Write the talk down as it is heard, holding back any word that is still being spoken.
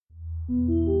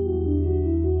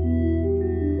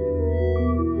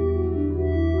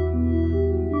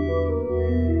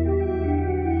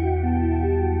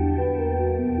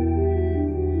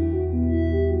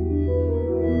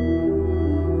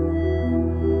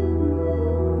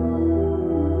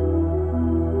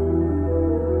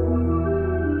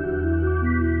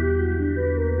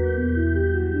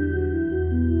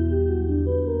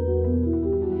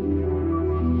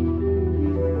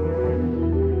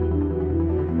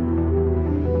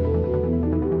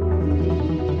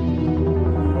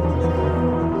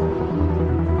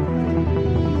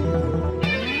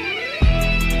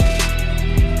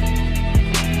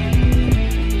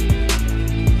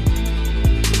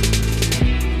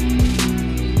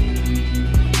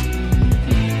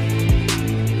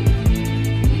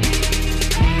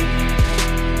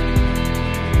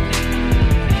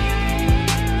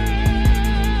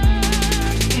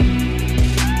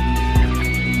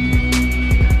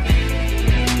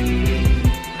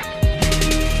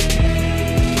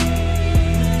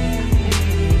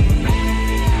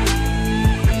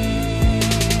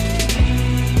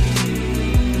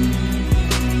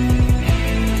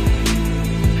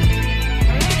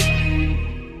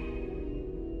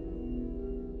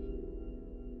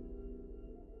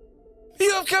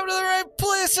You have come to the right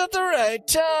place at the right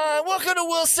time. Welcome to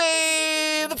We'll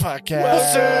Save the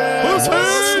podcast. We'll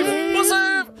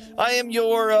Save. I am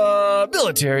your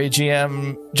military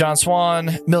GM, John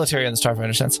Swan, military in the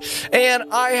Starfighter sense. And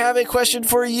I have a question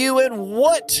for you. And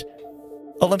what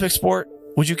Olympic sport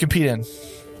would you compete in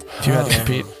if you had to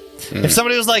compete? If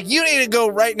somebody was like, you need to go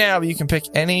right now, but you can pick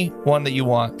any one that you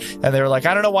want. And they were like,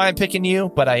 I don't know why I'm picking you,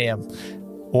 but I am.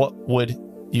 What would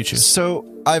you choose? So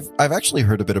I've actually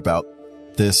heard a bit about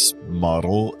this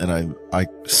model, and I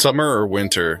summer or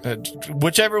winter,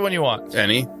 whichever one you want.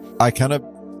 Any.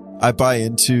 I buy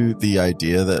into the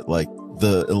idea that like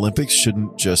the Olympics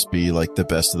shouldn't just be like the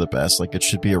best of the best. Like it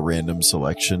should be a random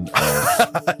selection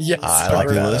of yes, I like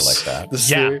that.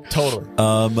 Yeah, totally.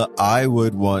 I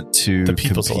would want to the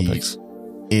People's compete Olympics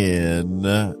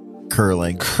in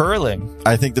curling.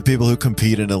 I think the people who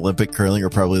compete in Olympic curling are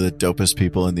probably the dopest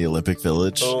people in the Olympic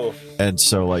Village. Oh. And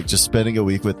so like just spending a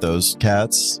week with those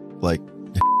cats, like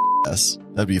yes,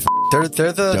 that'd be They're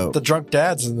the dope. the drunk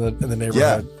dads in the neighborhood.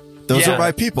 Yeah. Those Yeah. are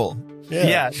my people.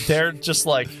 Yeah, they're just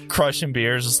like crushing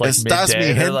beers, just like Estás mi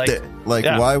midday. They're gente. Like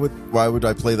yeah. why would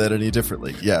I play that any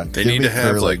differently? Yeah. They give need me to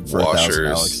have curling like for 1,000,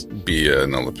 washers Alex. be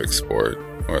an Olympic sport,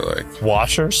 or like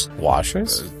washers.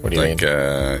 Washers? What do you like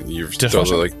mean? you've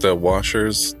Dishwasher? like the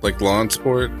washers, like lawn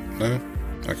sport. No,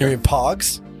 You okay. mean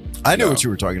pogs? I know No. what you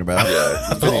were talking about.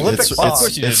 Yeah, The Olympic it's, box. Of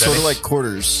course you did, it's sort of Benny. like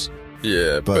quarters,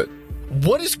 yeah, but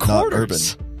What is not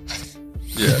quarters?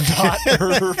 yeah. Not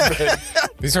urban.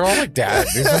 These are all like dad.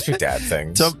 These must be dad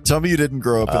things. Tell me you didn't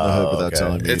grow up in the hood without okay.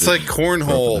 telling me. you It's like didn't grow up in the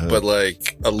cornhole, hood. but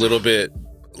like a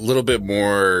little bit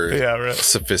more Yeah, right.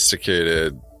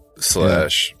 sophisticated.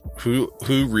 Slash, who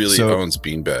really So- owns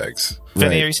beanbags?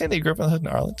 Vinny, Right. are you saying that you grew up in the hood in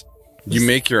Arlington? You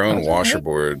make your own Okay.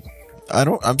 washerboard.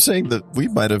 I'm saying that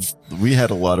we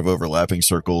had a lot of overlapping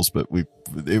circles, but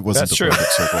it wasn't That's the true.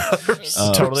 perfect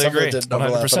circle. Totally Some of agree. it didn't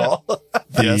overlap 100%. at all.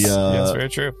 Yes, The, yes, very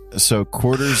true. So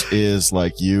quarters is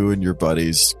like you and your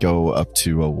buddies go up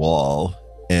to a wall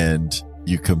and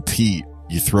you compete.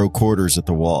 You throw quarters at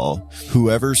the wall.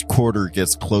 Whoever's quarter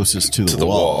gets closest to the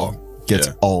wall gets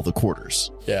Yeah. all the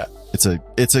quarters. Yeah. It's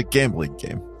a gambling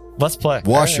game. Let's play.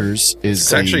 Washers is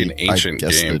It's actually the, an ancient I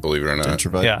guess, game, the believe it or not.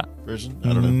 Gentrified Yeah. version. I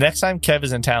don't know. Next time Kev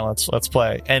is in town, let's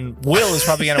play. And Will is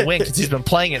probably going to win because he's been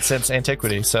playing it since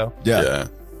antiquity. So Yeah. Yeah.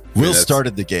 Will that's-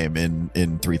 started the game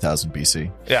in 3000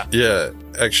 BC. Yeah.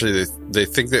 Actually, they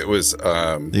think that it was,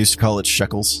 They used to call it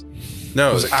shekels.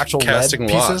 no, Was it actual casting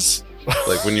lead lots.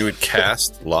 Like when you would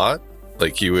cast lot,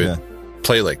 like you would Yeah.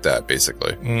 play like that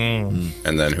basically.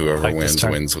 And then whoever Like this wins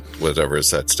time. wins whatever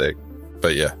is at stake.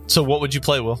 But yeah. So what would you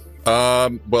play, Will?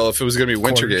 Well, if it was going to be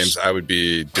winter Quarters. games, I would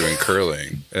be doing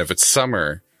curling. And if it's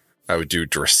summer, I would do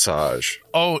dressage.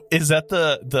 Oh, is that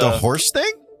the The horse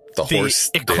thing? The the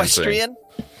horse equestrian?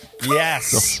 The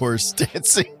Yes. horse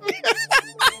dancing.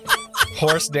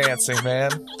 Horse dancing,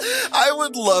 man. I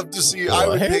would love to see. I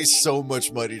would What? pay so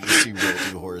much money to see Will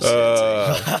do horse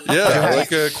dancing. Yeah,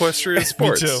 like equestrian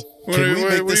sports. too. What Can do- we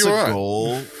what- make what do this you a want?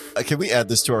 goal? Can we add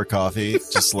this to our coffee?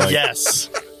 Just like Yes.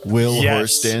 Will Yes.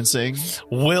 horse dancing.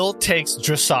 Will takes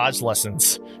dressage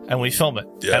lessons and we film it.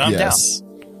 Yeah. And I'm Yes.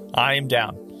 down. I am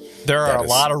down. There are That a is-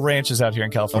 lot of ranches out here in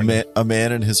A California.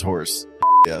 man and his horse.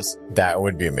 Yes. That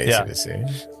would be amazing Yeah. to see.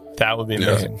 That would be Yeah.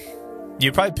 amazing.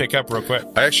 You'd probably pick up real quick.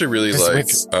 I actually really It's-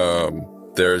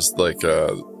 like, there's like,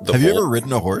 the Have you bull- ever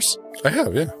ridden a horse? I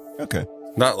have, yeah. Okay.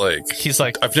 Not like He's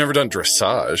like, I've never done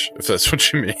dressage, if that's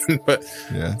what you mean. But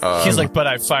he's like, but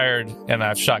I've fired and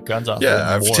I've shot guns off.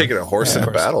 yeah, I've war. taken a horse in a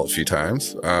course. battle a few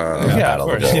times. Battle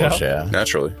of the course, Bulls, yeah.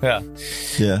 Naturally. Yeah.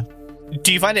 Yeah.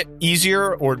 Do you find it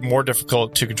easier or more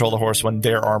difficult to control the horse when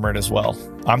they're armored as well?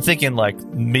 I'm thinking like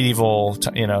medieval,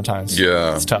 times.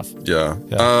 Yeah. It's tough. Yeah.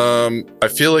 I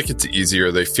feel like it's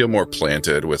easier. They feel more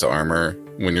planted with armor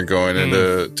when you're going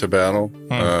into battle.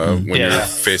 When you're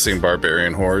facing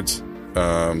barbarian hordes.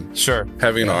 Sure.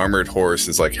 Having an armored horse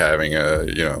is like having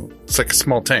it's like a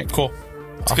small tank. Cool.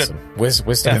 It's Awesome. good.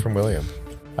 Wisdom from William.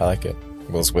 I like it.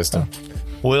 Will's wisdom.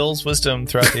 Will's wisdom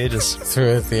throughout the ages.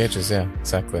 Through the ages, yeah,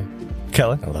 exactly.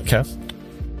 Kelly? I love Kev?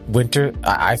 Winter,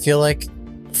 I feel like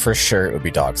for sure it would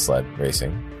be dog sled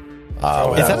racing. Is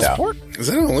without that a doubt. sport? Is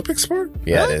that an Olympic sport?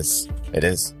 Yeah, it is. It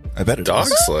is. I bet it Dog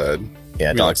is. sled? Yeah,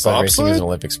 mean dog like sled racing is bobsled? an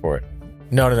Olympic sport.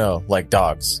 No, like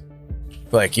dogs.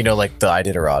 Like, like the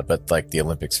Iditarod, but like the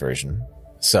Olympics version.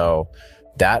 So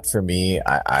that for me,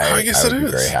 I guess would it be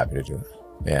is. very happy to do it.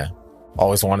 Yeah.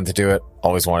 Always wanted to do it.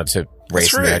 Always wanted to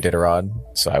race in the right. Iditarod.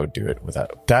 So I would do it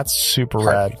without. That's super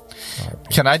rad.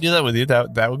 Can I do that with you?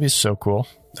 That would be so cool.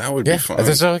 That would Yeah, be fun.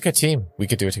 there's like a team. We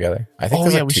could do it together. I think Oh,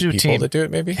 there's yeah, like we should two do a people team. that do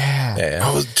it, maybe. Yeah.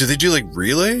 Oh, do they do like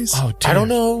relays? Oh, dude. I don't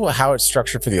know how it's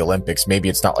structured for the Olympics. Maybe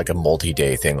it's not like a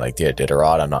multi-day thing like the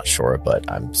Iditarod. I'm not sure, but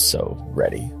I'm so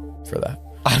ready for that.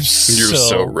 I'm You're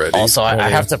so ready. Also, I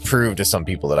ready. have to prove to some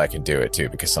people that I can do it too,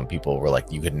 because some people were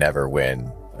like, you could never win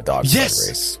a dog sled Yes!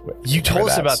 race. You told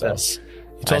us that, about so- this.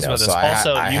 You told us I know, about this. so I Also,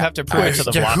 you ha- have to prove it to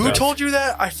the block. who vote. told you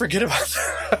that? I forget about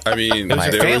that. I mean, My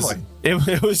there was family.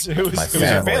 It was your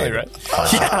family, right?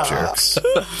 Jerks.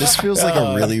 This feels like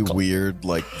a really weird,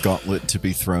 like, gauntlet to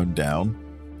be thrown down.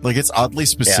 Like, it's oddly Yeah,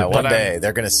 specific. one day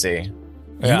they're gonna see.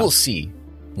 Yeah. You will see.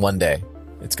 One day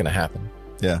it's gonna happen.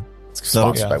 Yeah. It's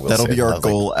sponsored by Will That'll be Saban. I our was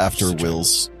like, goal after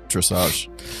Will's dressage.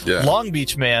 yeah. Long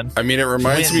Beach, man. I mean, it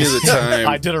reminds me of the time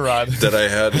I did a rod. that I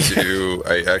had to.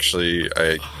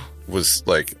 I was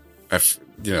like,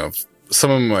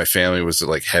 some of my family was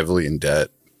like heavily in debt,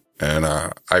 and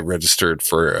I registered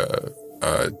for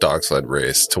a dog sled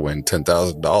race to win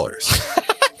 $10,000.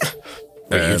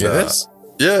 Wait, you did this?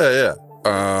 Yeah.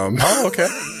 Oh, okay.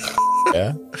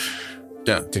 Yeah.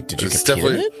 Yeah. Did you It's compete in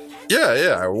definitely- it?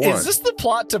 Yeah, I won. Is this the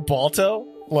plot to Balto?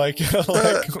 Like, I think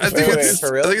Wait, it's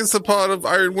for real? I think it's the plot of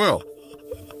Iron Will.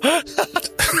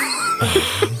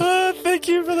 thank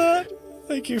you for that.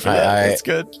 Thank you for I- that. I- That's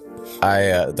good.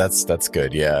 That's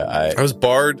good. Yeah. I was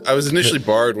barred. I was initially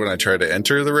barred when I tried to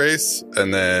enter the race,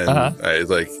 and then I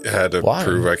like had to Why?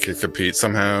 prove I could compete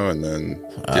somehow. And then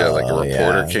like a Oh, reporter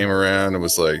yeah. came around and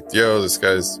was like, "Yo, this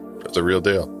guy's the real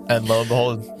deal." And lo and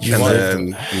behold, you And won.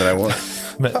 then I won.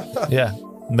 Yeah,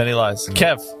 many lies.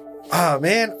 Kev, Ah,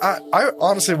 man, I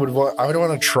honestly would want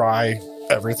to try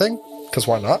everything, because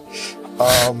why not?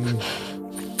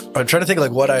 I'm trying to think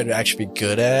like what I'd actually be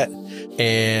good at,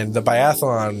 and the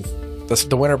biathlon,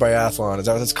 the winter biathlon, is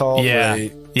that what it's called? Yeah. Where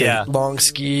Yeah. they long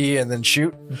ski and then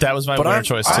shoot. that was my But winner I'm-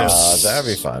 choice too. I'm- That'd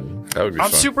be fun. That would be I'm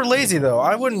fun. super lazy though.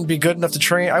 I wouldn't be good enough to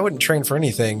train. I wouldn't train for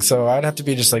anything, so I'd have to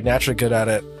be just like naturally good at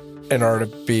it in order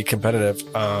to be competitive.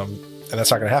 And that's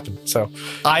not going to happen. So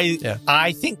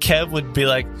I think Kev would be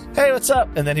like, "Hey, what's up?"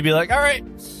 And then he'd be like, "All right,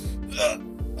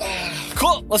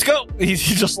 cool, let's go." He'd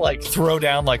just like throw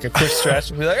down like a quick stretch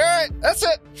and be like, "All right, that's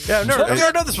it." yeah, I've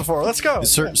never done this before. Let's go.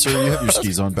 Sir, you have your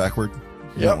skis on backward?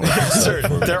 Yep. Sir,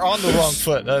 they're on the wrong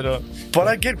foot. I don't. But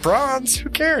I get bronze. Who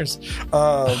cares?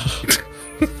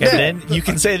 And then you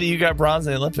can say that you got bronze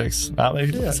in the Olympics. Not many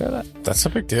people can say that. That's a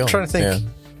big deal. I'm trying to think. Yeah.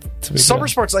 It's a big Summer deal.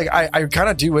 sports, like I kind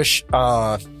of do wish.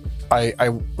 I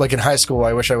like in high school.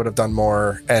 I wish I would have done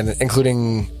more, and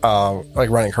including like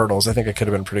running hurdles. I think I could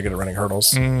have been pretty good at running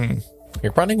hurdles.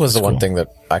 Your running was the That's one cool. thing that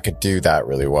I could do that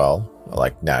really well.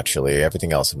 Like naturally,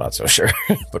 everything else I'm not so sure.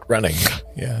 But running,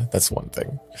 yeah, that's one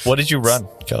thing. What did you run,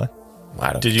 Kelly?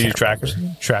 I don't. Did you can't track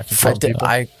remember. track and I field did.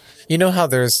 people? You know how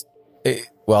there's,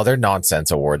 they're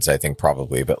nonsense awards, I think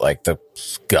probably, but like the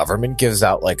government gives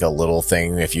out like a little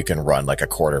thing if you can run like a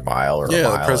quarter mile or a Yeah,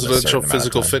 mile the in a Presidential certain amount of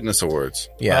Physical time. Fitness Awards.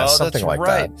 Yeah, Oh, something that's like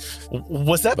right. that.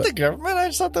 Was that the government? I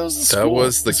just thought that was the school. That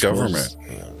was the The schools. government.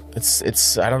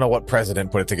 It's I don't know what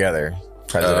president put it together. I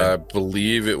President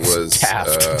believe it was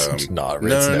Taft. Not No.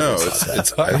 never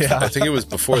It's I think it was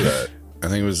before that. I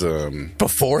think it was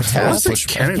before what was Taft. it?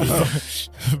 Kennedy.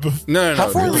 No, How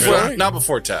far before? not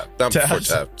before Taft. Not before Taft.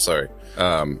 Taft. Sorry.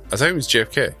 I think it was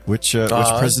JFK. Which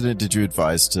president did you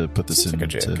advise to put this in? like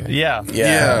a JFK. Yeah.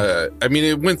 Yeah, I mean,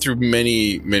 it went through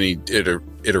many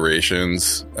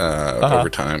iterations over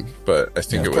time, but I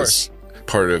think Yeah, it of was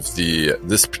part of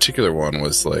this particular one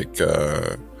was like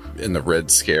in the Red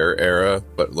Scare era,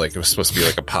 but like it was supposed to be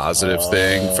like a positive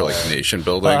thing for like nation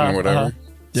building or whatever.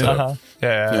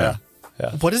 Yeah.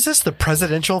 What is this? The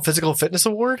Presidential Physical Fitness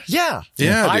Award? Yeah.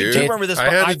 Yeah, I dude. do remember this. I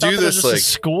But had I to thought do that was this just a like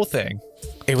school thing.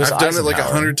 It was I've done it like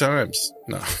Eisenhower. 100 times.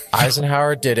 No,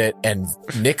 Eisenhower did it, and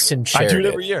Nixon I chaired do it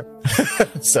every year.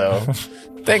 So,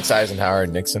 thanks Eisenhower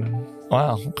and Nixon.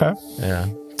 Wow. Okay. Yeah,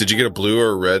 did you get a blue or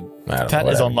a red? I don't That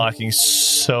know. is Whatever. unlocking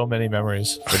so many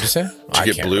memories. What'd you say? Did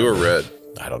you get blue or red?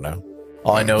 I don't know.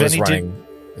 All I know is Vinny running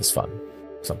is fun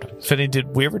sometimes. Finney,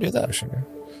 did we ever do that?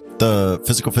 The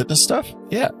physical fitness stuff?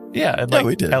 Yeah. And like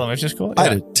we did. elementary school. I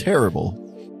Yeah. did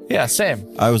terrible. Yeah. Same.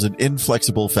 I was an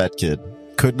inflexible fat kid.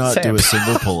 Could not Same. do a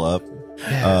single pull up.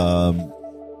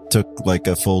 Took like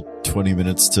a full 20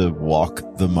 minutes to walk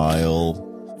the mile.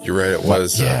 You're right. It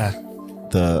was Yeah.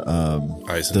 The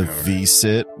Eisenhower. V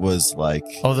sit was like,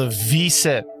 Oh, the V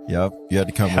sit. yep, you had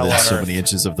to come Hell within on so earth. many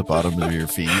inches of the bottom of your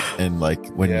feet, and like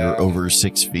when Yeah. you're over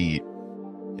 6 feet,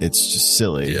 it's just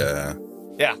silly. Yeah.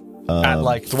 Yeah. At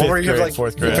like The one where fifth you have grade, like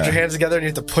fourth you grade. put your hands together and you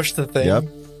have to push the thing. Yep.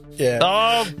 Yeah.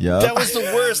 Oh, Yep. that was the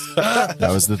worst.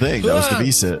 That was the thing. That was the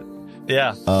V sit.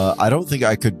 Yeah. I don't think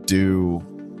I could do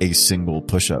a single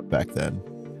push up back then.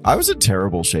 I was in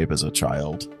terrible shape as a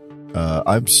child.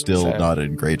 I'm still Same. not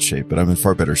in great shape, but I'm in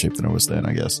far better shape than I was then,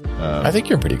 I guess. I think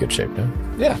you're in pretty good shape now.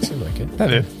 Yeah. Seems like it. I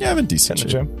do. Yeah, I'm in In decent the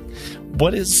shape. gym.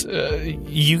 What is,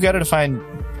 you got to define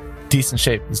decent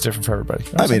shape. It's different for everybody.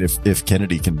 I mean, if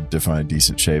Kennedy can define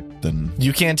decent shape, then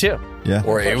You can too. yeah.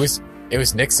 Or it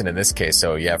was Nixon in this case.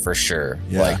 So yeah, for sure.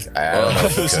 Yeah. Like I don't know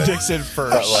if It you was could. Nixon for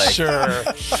But, like- sure.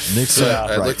 Nixon, I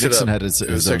right, looked Nixon it up. had his It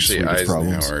was own actually suite of Eisenhower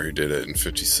problems. who did it in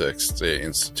 56. They Wait,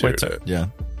 instituted so- it. Yeah.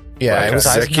 Yeah, Like it was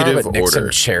Eisenhower, executive but Nixon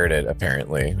order. chaired it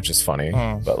apparently, which is funny.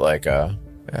 Hmm. But like, well,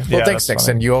 Yeah, thanks, that's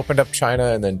Nixon. funny. You opened up China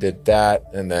and then did that,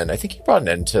 and then I think you brought an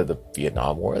end to the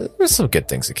Vietnam War. There's some good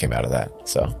things that came out of that.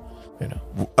 So, you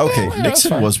know, Okay, Yeah, that's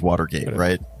Nixon fine. was Watergate,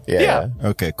 right? yeah.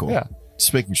 Okay, cool. Yeah.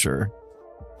 Just making sure.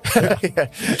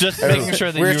 Just making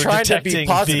sure that We're you were trying to be detecting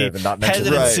positive the and not mention the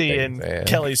hesitancy right in things. Yeah.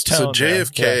 Kelly's tone. So there.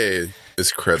 JFK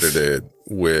is credited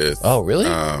with Oh, really?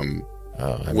 with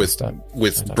I messed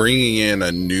up. bringing in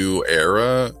a new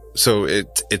era. So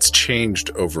it's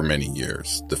changed over many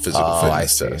years. The physical I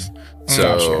fitness see. test.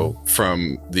 So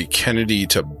from the Kennedy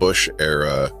to Bush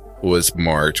era was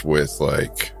marked with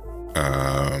like,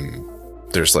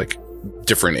 there's like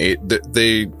different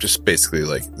they just basically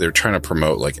like they're trying to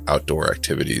promote like outdoor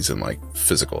activities and like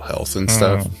physical health and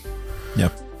stuff.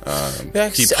 Yep. Yeah,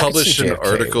 He I could published see an JFK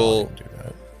article wanting to do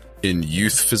that. in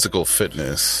Youth Physical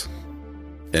Fitness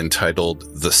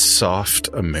entitled "The Soft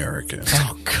American."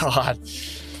 Oh God,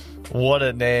 what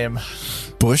a name!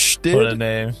 Bush did? What a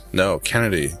name! No,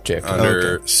 Kennedy JFK.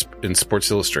 under in Sports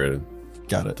Illustrated.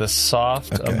 Got it. The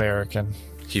soft Okay. American.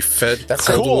 He fed That's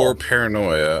Cold cool. War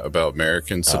paranoia about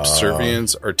American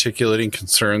subservience, articulating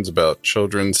concerns about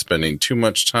children spending too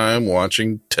much time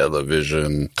watching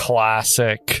television.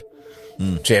 Classic.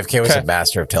 JFK was Okay. a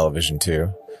master of television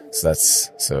too,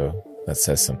 so that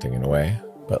says something in a way.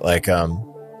 But like,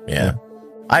 yeah.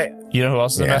 You know who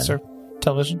else is a Yeah. master of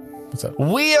television? What's up?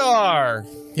 We are.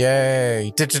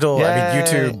 Yay, digital. I Yay. mean,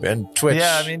 YouTube and Twitch.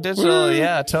 Yeah, I mean digital. Woo.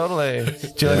 Yeah, totally.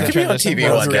 Do you like We that could be on transition?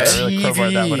 TV one day. Really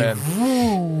crowbar that one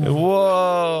in.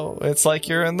 Whoa! It's like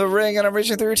you're in the ring and I'm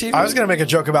reaching through your TV. I was gonna make a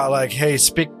joke about like, hey,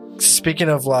 speaking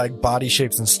of like body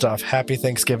shapes and stuff. Happy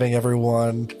Thanksgiving,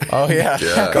 everyone. Oh yeah.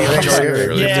 Yeah, Go enjoy Thanksgiving. your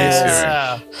early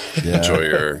yeah. Yeah. Enjoy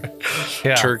your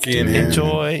Yeah. turkey and ham.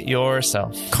 Enjoy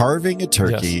yourself. Carving a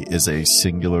turkey is a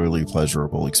singularly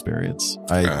pleasurable experience.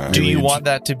 I Do really you enjoy- want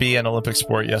that to be an Olympic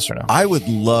sport? Yes or no? I would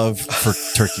love for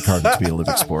turkey carving to be an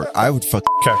Olympic sport. I would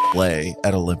Okay. play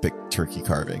at Olympic turkey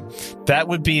carving. That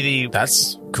would be the.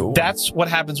 That's cool. That's what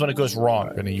happens when it goes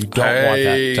wrong, Vinny. You don't want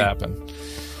that to happen.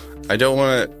 I don't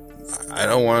want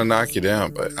to knock you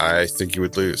down, but I think you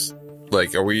would lose.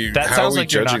 Like, are we? That how sounds are we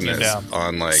like you're judging knocking this down.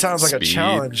 on like Sounds like a speed,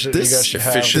 challenge that you This guys should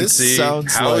have. efficiency? This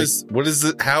sounds How like- is what is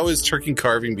it? How is turkey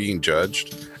carving being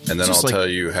judged? And then I'll Just like- tell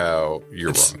you how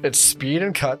you're It's, wrong. it's speed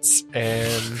and cuts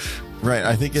and Right.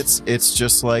 I think it's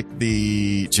just like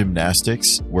the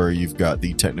gymnastics where you've got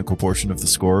the technical portion of the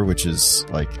score, which is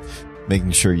like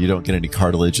making sure you don't get any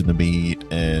cartilage in the meat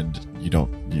and you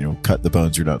don't, cut the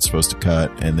bones you're not supposed to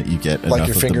cut and that you get Like enough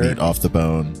your of finger. the meat off the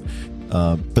bone.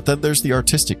 But then there's the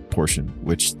artistic portion,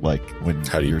 which like when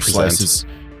How do you your present? slices,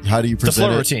 how do you The flow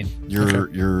present it? routine.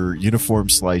 Your uniform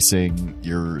slicing,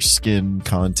 your skin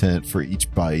content for each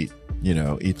bite, each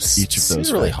of those.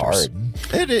 It's really factors.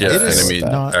 hard. It Yeah, is and I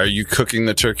mean, not. are you cooking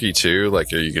the turkey too?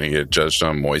 Like, are you going to get judged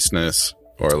on moistness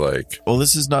or like. Well,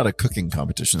 this is not a cooking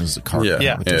competition. This is a carving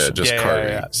competition. Just Yeah, carving.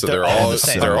 yeah. So they're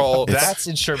all. That's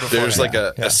insured before. There's like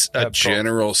a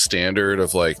general standard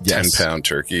of like 10-pound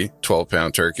turkey,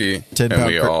 12-pound turkey,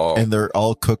 10-pound, and they're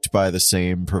all cooked by the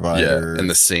same provider. In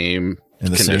the same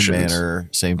same manner,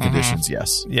 same conditions.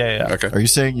 Yes. Yeah. Okay. Are you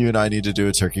saying you and I need to do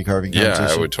a turkey carving competition?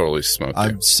 Yeah, I would totally smoke.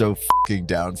 I'm so fucking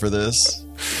down for this.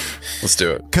 Let's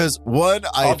do it. Because one,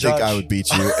 I think I would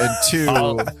beat you, and two,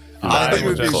 I think it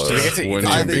would be close. I think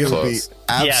it would be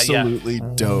absolutely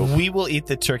dope. We will eat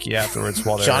the turkey afterwards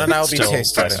while they're John and I will be still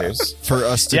taste testers. For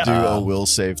us to do a Will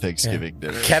Save Thanksgiving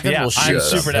dinner. Kevin will I'm shoot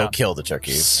super them. down. He'll kill the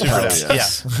turkeys. Super down.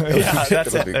 Yes. Yeah,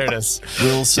 that's it. There it is.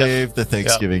 We'll save the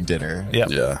Thanksgiving dinner. Yep.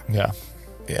 Yeah.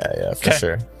 Yeah, for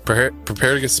sure.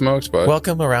 Prepare to get smoked, bud.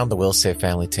 Welcome around the Will Save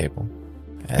family table.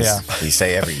 As we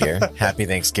say every year, happy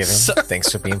Thanksgiving.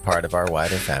 Thanks for being part of our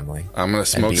wider family. I'm going to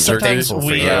smoke be the so turkey. thankful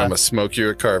for you. I'm going to smoke you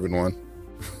a carbon one.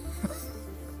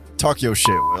 Talk your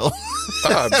shit, Will.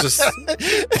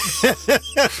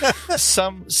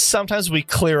 Sometimes we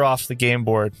clear off the game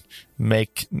board,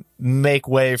 make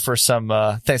way for some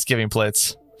Thanksgiving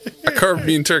plates. A carved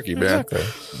bean turkey, man. Exactly.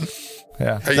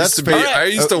 Yeah, I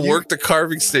used to work the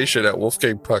carving station at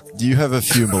Wolfgang Puck. You have a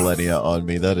few millennia on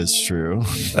me. That is true.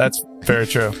 that's very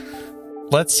true.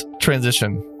 Let's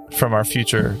transition from our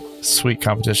future sweet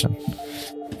competition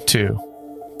to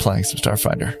playing some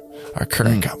Starfinder, our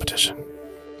current competition.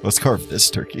 Let's carve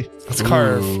this turkey. Let's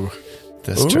carve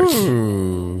this turkey.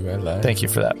 Ooh, I like Thank you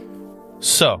for that.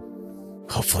 So,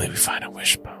 hopefully we find a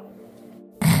wishbone.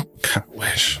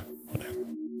 Wish.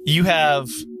 You have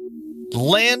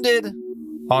landed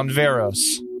on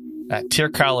Veros at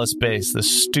Tirkalis Base, the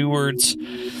steward's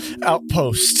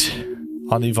outpost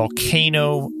on the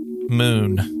volcano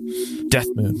moon, Death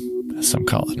Moon, as some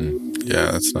call it.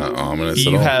 Yeah, that's not ominous at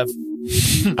You all. have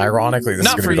Ironically, this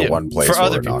Not is for going to be you, the one place for where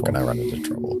other we're not people. going to run into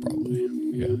trouble, probably.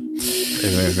 Yeah.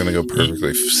 Everything's going to go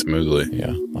perfectly smoothly. Yeah.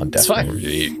 On It's Death fine. We're Moon.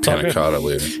 going to eat It's all panna good. cotta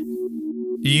later.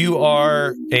 You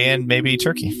are, and maybe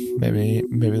turkey. Maybe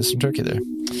there's some turkey there.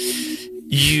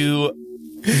 You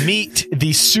meet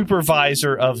the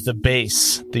supervisor of the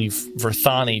base, the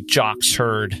Verthani Jocks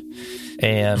herd,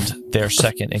 and their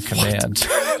second in command,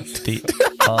 the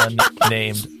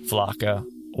unnamed Vlaka.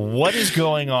 What is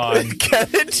going on?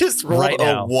 Kevin just rolled Right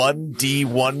now. a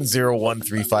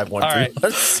 1D10135131. All right.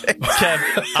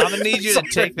 Kev, I'm going to need you to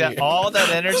take all that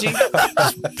energy,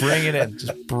 just bring it in.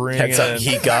 Just bring Heads it up, in.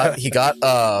 he got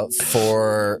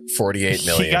for 48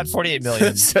 million. He got 48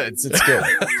 million. So it's good.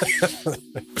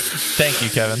 Thank you,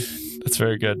 Kevin. That's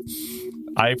very good.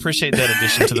 I appreciate that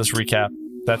addition to this recap.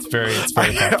 It's very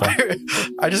thoughtful.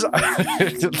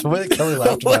 The way that Kelly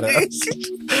laughed about it.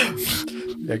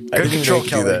 Yeah, I good didn't control, even do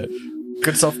Kelly. that.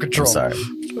 Good self-control. I'm sorry.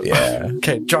 Yeah.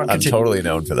 Okay, John, I'm continue. totally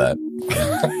known for that.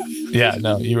 Yeah,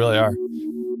 no, you really are.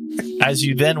 As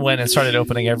you then went and started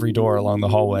opening every door along the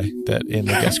hallway that in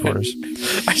the guest quarters.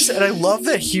 I love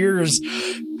that Hears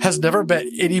has never met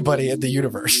anybody in the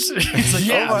universe. It's like,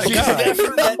 oh my god,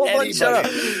 never met Shut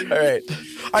up. All right.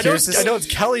 I know it's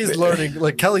Kelly's learning,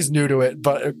 like Kelly's new to it,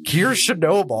 but Hears should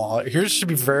know them all. Hears should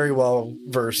be very well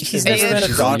versed. He's in never this. met a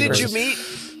who god did person. you meet?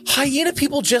 Hyena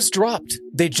people just dropped.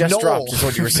 They just dropped, is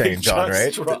what you were saying, John,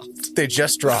 right? They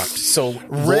just dropped. So,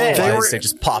 they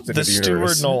just popped into The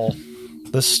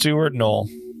the steward universe. Noel,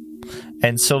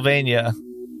 and Sylvania,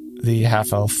 the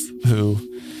half elf who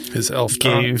His elf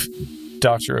gave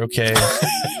Dr. OK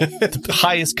the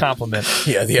highest compliment.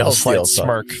 Yeah, the with a elf slight deal.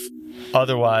 smirk.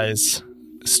 Otherwise,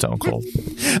 stone cold.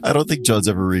 I don't think John's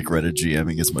ever regretted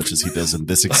GMing as much as he does in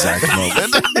this exact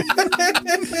moment.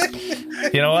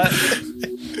 You know what?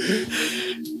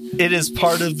 It is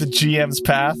part of the GM's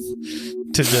path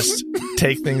to just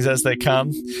take things as they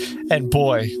come. And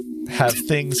boy, have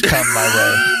things come my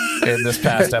way in this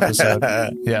past episode.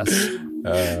 Yes.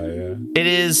 Yeah. It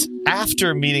is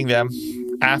after meeting them,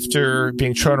 after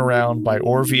being thrown around by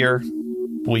Orvir,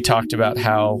 we talked about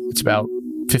how it's about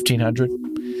 1,500,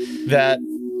 that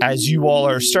as you all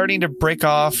are starting to break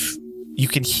off, you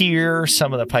can hear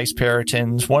some of the Pice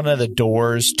Peritons. One of the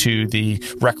doors to the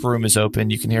rec room is open.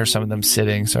 You can hear some of them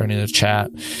sitting, starting to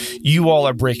chat. You all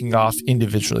are breaking off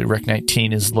individually. Rick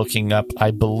 19 is looking up,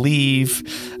 I believe,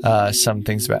 some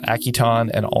things about Akiton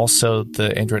and also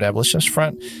the Android Abolitionist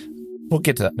Front. We'll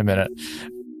get to that in a minute.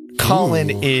 Colin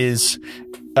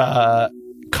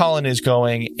is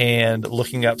going and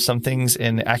looking up some things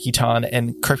in Akiton,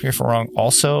 and correct me if I'm wrong,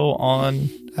 also on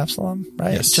Absalom,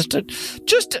 right? Yes. Just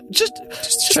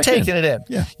taking it in.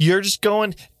 Yeah. You're just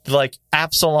going like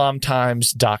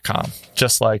AbsalomTimes.com,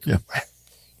 just like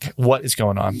what is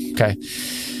going on. Okay.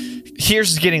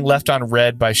 Here's getting left on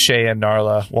red by Shay and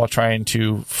Narla while trying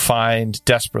to find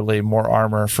desperately more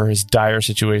armor for his dire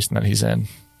situation that he's in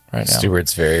right now.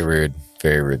 Stewart's very rude.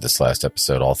 Very rude this last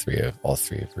episode. All three of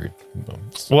rude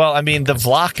moments. Well, I mean, the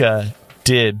Vlaka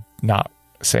did not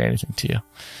say anything to you.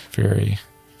 Very,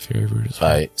 very rude as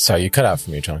well. Sorry, you cut out for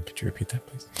me, John. Could you repeat that,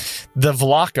 please? The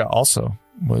Vlaka also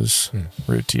was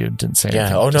rude to you. Didn't say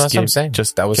anything. Yeah. Oh, no, that's what I'm saying.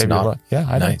 That was not nice.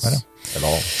 I know. At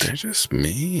all. They're just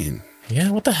mean. Yeah,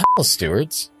 what the hell,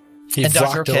 Stewards? He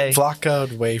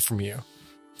Vlaka'd away from you.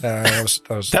 That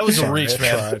was a reach,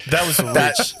 man. That was a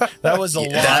reach. That was a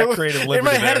lot of creative liberty. In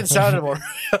my head, there. it sounded more.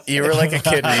 You were like a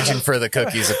kid reaching for the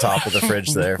cookies atop of the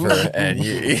fridge there, and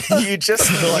you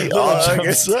just like,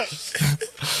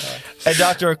 And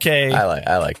Dr. OK,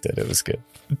 I liked it. It was good.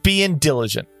 Being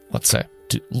diligent, let's say,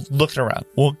 looking around.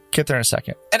 We'll get there in a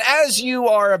second. And as you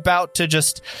are about to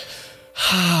just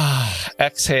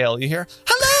exhale, you hear,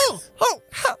 "Hello! Oh,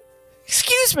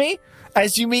 excuse me."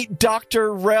 As you meet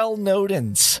Dr. Rel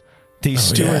Nodens, the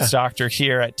steward's doctor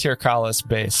here at Tirkalis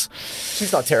base.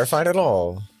 She's not terrified at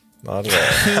all. Not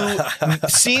at all. Who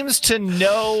seems to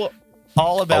know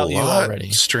all about you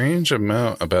already. Strange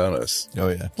amount about us. Oh,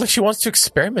 yeah. Like, she wants to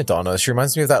experiment on us. She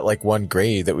reminds me of that, like, one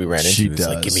Grey that we ran into. She It's does.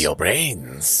 like, give me your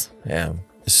brains. Yeah.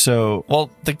 So, Well,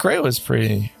 the Grey was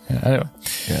pretty... anyway.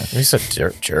 yeah, He's a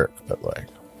jerk, but, like,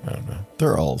 I don't know.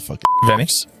 they're all fucking...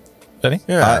 Vinny?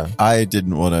 Yeah. I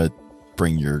didn't want to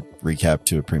bring your recap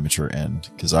to a premature end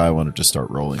because I wanted to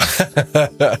start rolling.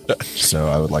 So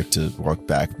I would like to walk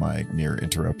back my near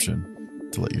interruption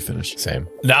to let you finish. Same.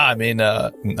 I mean,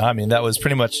 that was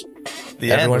pretty much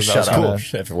the Everyone end. shut Cool. up.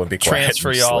 Everyone be quiet.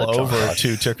 Transfer y'all over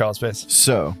to Tirkalis base.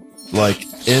 So, like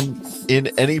in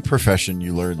any profession,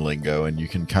 you learn lingo, and you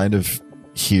can kind of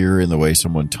hear in the way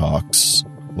someone talks,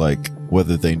 like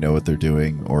whether they know what they're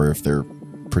doing or if they're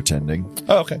pretending.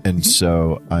 Oh, okay. And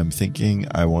so I'm thinking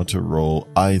I want to roll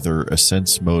either a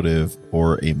sense motive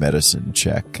or a medicine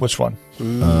check. Which one?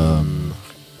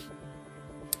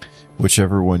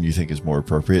 Whichever one you think is more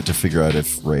appropriate to figure out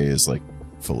if Ray is like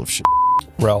full of shit.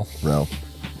 Rel.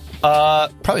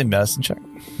 Probably medicine check.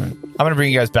 Right. I'm going to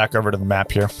bring you guys back over to the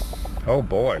map here. Oh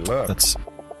boy, look. That's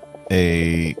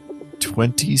a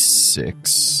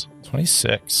 26.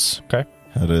 26. Okay.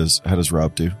 How does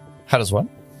Rob do? How does what?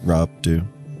 Rob do?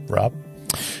 Rob?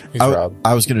 Who's Rob?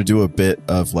 I was going to do a bit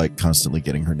of like constantly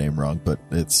getting her name wrong, but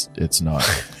it's not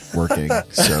working.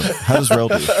 So how does Rel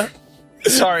do?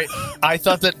 Sorry, I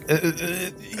thought that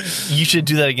you should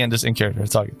do that again, just in character.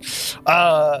 It's all good.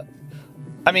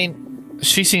 I mean,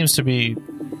 she seems to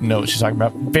know what she's talking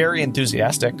about. Very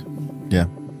enthusiastic. Yeah.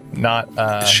 Not.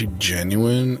 Is she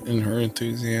genuine in her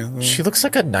enthusiasm? She looks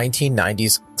like a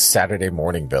 1990s Saturday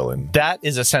morning villain. That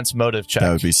is a sense motive check.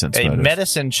 That would be sense motive. A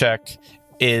medicine check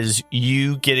is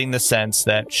you getting the sense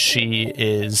that she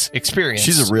is experienced.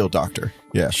 She's a real doctor.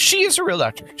 Yeah. She is a real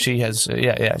doctor. She has,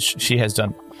 she has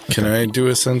done. Can I do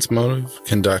a sense motive?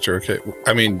 Can Dr. OK?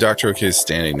 I mean, Dr. OK is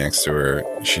standing next to her.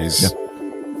 She's.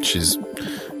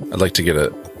 I'd like to get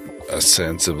a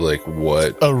sense of like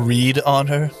what A read on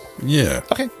her? Yeah.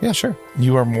 Okay, yeah, sure.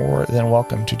 You are more than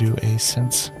welcome to do a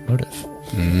sense motive.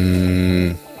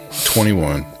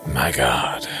 21. My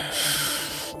God.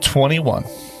 21.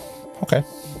 Okay.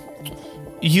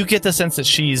 You get the sense that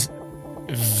she's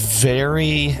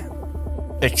very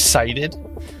excited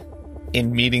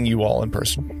in meeting you all in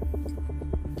person.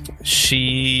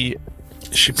 She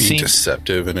Is she being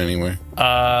deceptive in any way?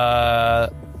 I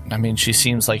mean, she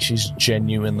seems like she's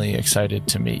genuinely excited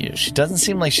to meet you. She doesn't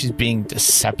seem like she's being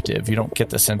deceptive. You don't get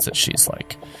the sense that she's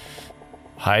like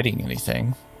hiding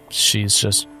anything. She's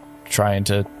just trying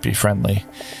to be friendly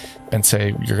and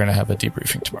say you're going to have a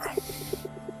debriefing tomorrow.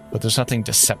 But there's nothing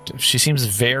deceptive. She seems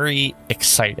very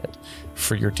excited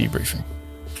for your debriefing.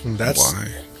 That's Why?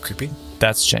 creepy.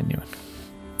 That's genuine.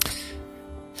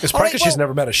 It's probably because she's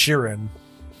never met a Sheeran.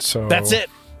 So That's it.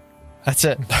 That's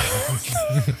it.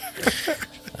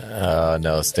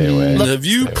 No, stay away. Have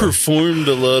you performed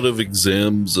a lot of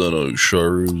exams on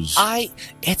Osharu's?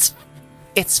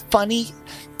 It's funny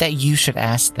that you should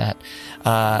ask that,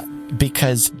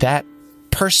 because that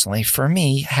personally for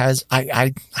me has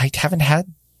I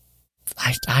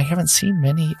haven't seen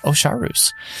many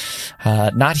Osharus,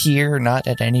 not here, not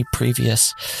at any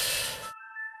previous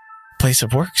place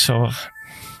of work. So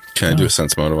Can I do a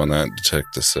sense motive on that?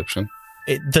 Detect deception.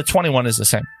 The 21 is the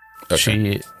same. Okay.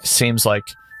 She seems like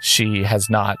she has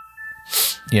not,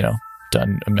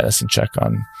 done a medicine check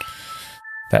on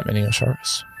that many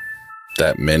Osharus.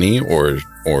 That many or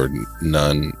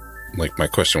none? Like my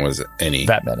question was any.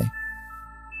 That many.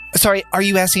 Sorry, are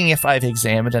you asking if I've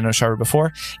examined an Osharu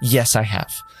before? Yes, I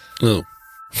have. Oh.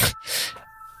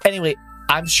 Anyway,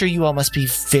 I'm sure you all must be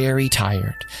very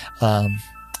tired. I'm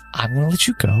going to let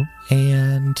you go,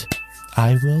 and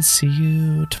I will see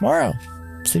you tomorrow.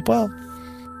 Sleep well.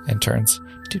 And turns,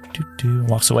 and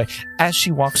walks away. As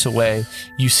she walks away,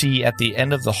 you see at the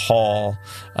end of the hall,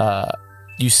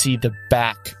 you see the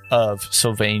back of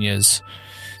Sylvania's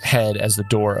head as the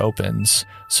door opens.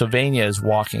 Sylvania is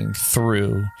walking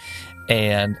through,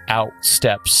 and out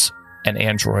steps an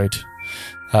android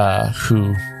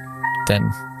who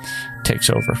then takes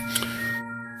over.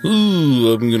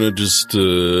 Ooh, I'm gonna just,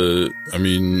 we've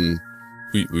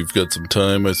got some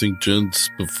time, I think, gents,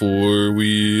 before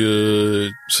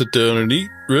we, sit down and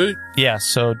eat, right? Yeah,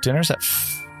 so dinner's at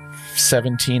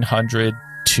 1700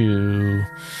 to,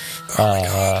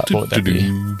 what would that be?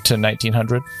 To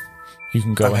 1900. You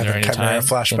can go I'm in there having anytime chimera into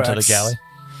the flashbacks. galley.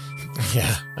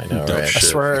 Yeah, I know, Dumb right? shit. I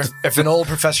swear, if an old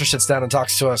professor sits down and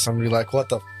talks to us, I'm going to be like, what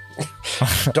the...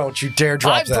 Don't you dare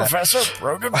drop that. Professor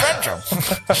Broden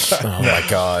Oh my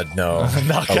God, no.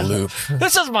 A loop.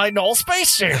 This is my null space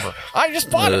saber. I just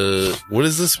bought it. What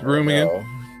is this room again?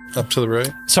 Up to the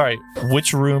right? Sorry,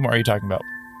 which room are you talking about?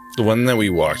 The one that we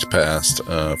walked past,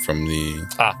 from the...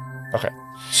 Okay.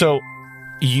 So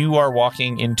you are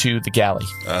walking into the galley.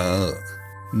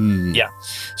 Yeah.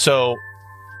 So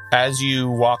as you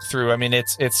walk through, I mean,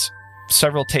 it's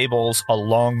several tables, a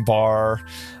long bar.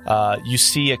 You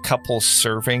see a couple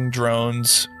serving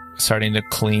drones starting to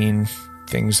clean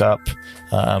things up.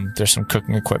 There's some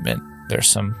cooking equipment. There's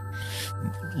some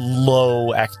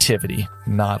low activity.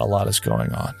 Not a lot is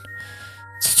going on.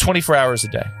 It's 24 hours a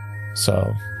day.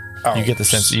 So you get the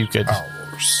sense that you could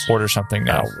order something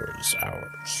now.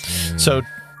 Hours. So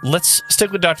let's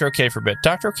stick with Dr. OK for a bit.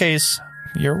 Dr. Ok's,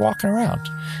 you're walking around.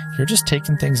 You're just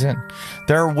taking things in.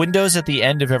 There are windows at the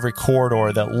end of every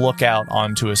corridor that look out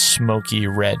onto a smoky,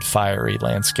 red, fiery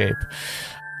landscape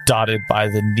dotted by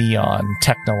the neon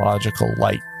technological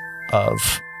light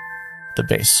of the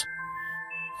base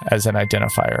as an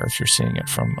identifier if you're seeing it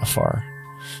from afar.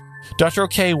 Dr.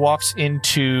 OK walks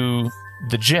into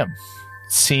the gym.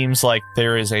 Seems like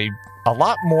there is a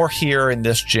lot more here in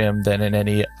this gym than in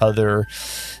any other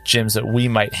gyms that we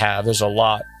might have. There's a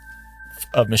lot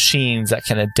of machines that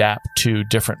can adapt to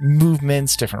different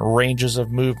movements, different ranges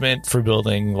of movement for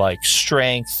building like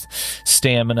strength,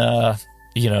 stamina.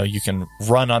 You know, you can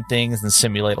run on things and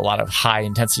simulate a lot of high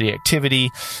intensity activity.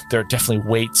 There are definitely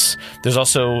weights. There's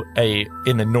also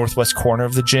in the northwest corner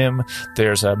of the gym,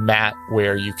 there's a mat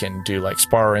where you can do like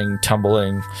sparring,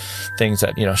 tumbling, things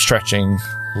that, stretching,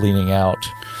 leaning out.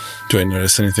 Do I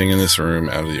notice anything in this room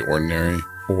out of the ordinary,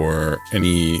 or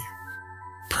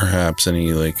perhaps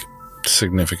any like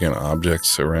significant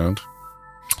objects around?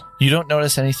 You don't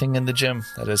notice anything in the gym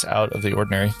that is out of the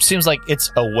ordinary. Seems like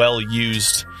it's a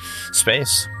well-used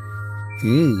space.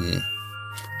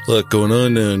 Lot going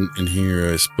on in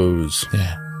here, I suppose.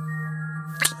 Yeah.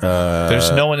 There's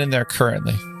no one in there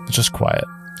currently. It's just quiet.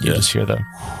 You just hear the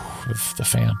of the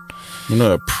fan. I'm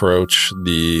gonna approach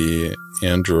the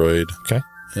android. Okay.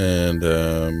 And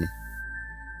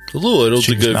hello, I don't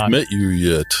think I've met you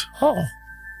yet. Oh.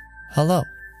 Hello.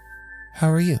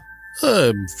 How are you?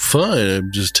 I'm fine.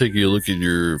 I'm just taking a look at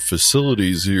your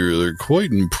facilities here. They're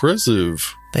quite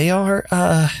impressive. They are,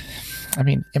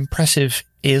 impressive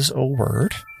is a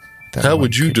word. How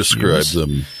would you describe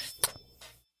them?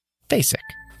 Basic.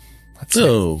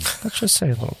 Let's just say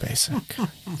a little basic.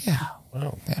 Yeah.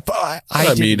 Well, yeah. But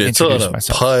I mean, it's on a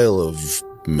pile of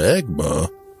magma.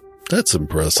 That's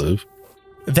impressive.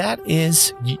 That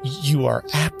is, you are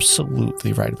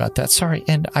absolutely right about that. Sorry,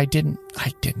 and I didn't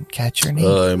catch your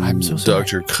name. I'm so sorry.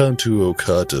 Dr. Kantu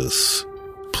Okatis.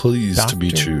 Pleased to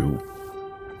meet you.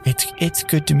 It's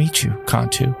good to meet you,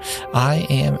 Kantu. I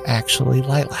am actually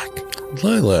Lilac.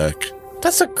 Lilac.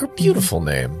 That's a beautiful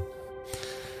name.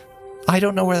 I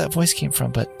don't know where that voice came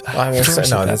from, but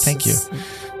thank you.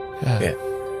 Yeah.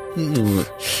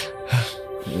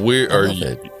 Where are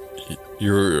you?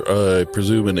 You're, I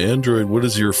presume, an android. What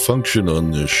is your function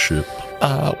on this ship?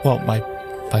 Well, my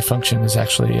function is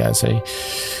actually as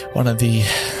one of the,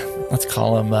 let's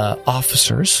call them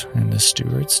officers and the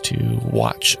stewards, to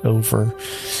watch over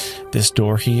this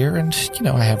door here. And,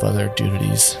 I have other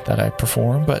duties that I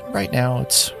perform, but right now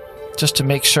it's just to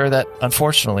make sure that,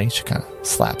 unfortunately, she kind of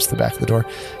slaps the back of the door,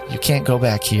 you can't go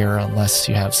back here unless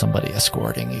you have somebody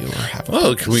escorting you or have a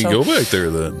purpose. Can we go back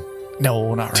there then?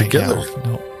 No, not right together.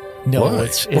 Now. No, Why?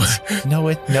 It's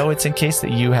in case that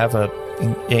you have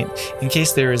in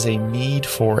case there is a need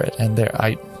for it, and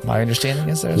my understanding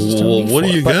is there's still a need what for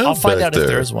do you it. But got I'll find back out there? if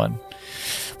there is one.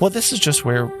 Well, this is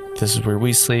where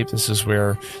we sleep. This is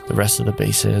where the rest of the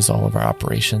base is, all of our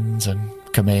operations and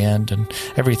command and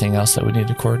everything else that we need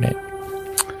to coordinate.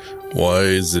 Why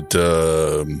is it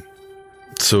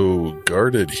so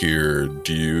guarded here?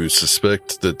 Do you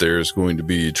suspect that there's going to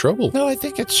be trouble? No, I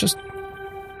think it's just...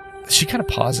 She kind of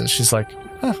pauses. She's like,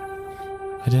 huh,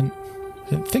 I didn't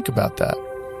think about that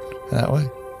way.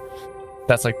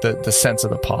 That's like the sense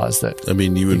of the pause that... I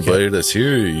mean, you invited us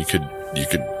here. You could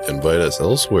invite us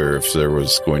elsewhere if there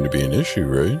was going to be an issue,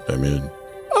 right? I mean...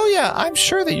 Oh, yeah, I'm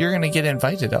sure that you're going to get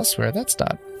invited elsewhere. That's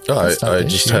not... I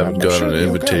just haven't gotten an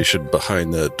invitation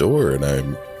behind that door, and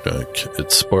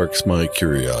it sparks my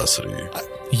curiosity.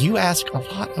 You ask a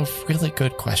lot of really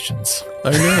good questions.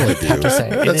 I know I do. have to say.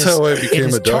 That's how I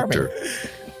became a doctor. Charming.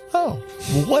 Oh,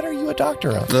 what are you a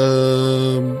doctor of?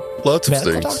 Lots of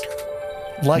Medical things.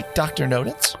 Doctor? Like Dr.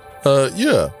 Nodens?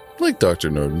 Yeah, like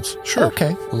Dr. Nodens. Sure.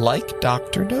 Okay, like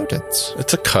Dr. Nodens.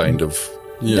 It's a kind of...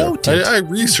 Yeah, Noted. I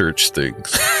research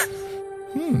things.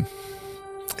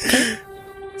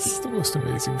 This is the most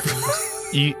amazing thing.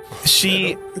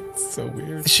 It's so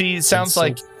weird. She sounds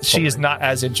like she is not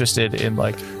as interested in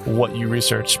like what you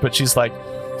research, but she's like,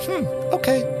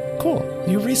 okay, cool.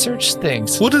 You research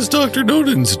things. What does Dr.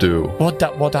 Nodens do? Well,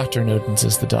 Dr. Nodens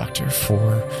is the doctor for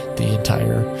the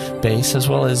entire base, as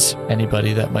well as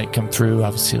anybody that might come through.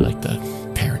 Obviously, like the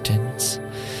Paratons.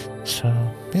 So,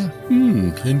 yeah.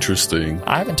 Interesting.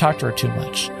 I haven't talked to her too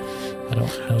much. I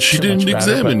don't know. She too didn't much about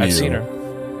her, examine but you. I've seen her.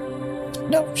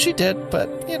 No, she did, but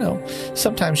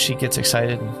sometimes she gets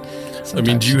excited. And I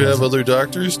mean, do you have other? other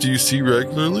doctors? Do you see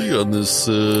regularly on this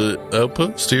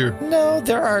outpost here? No,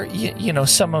 there are.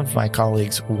 Some of my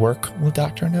colleagues work with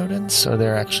Dr. Nodens, so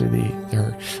they're actually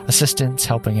their assistants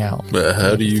helping out.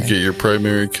 How do you get your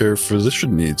primary care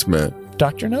physician needs met?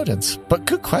 Dr. Nodens. But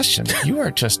good question. You are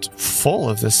just full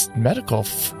of this medical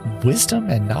wisdom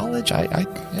and knowledge. I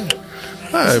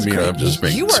mean, I'm just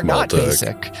making you are small not talk.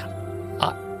 basic.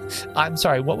 I'm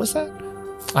sorry. What was that?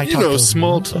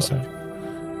 Small talk.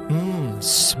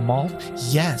 Small.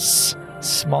 Yes,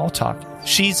 small talk.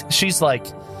 She's like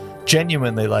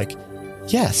genuinely like,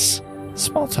 yes,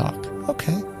 small talk.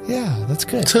 Okay, yeah, that's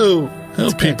good. So,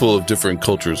 how people of different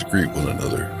cultures greet one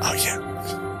another? Oh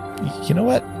yeah. You know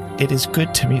what? It is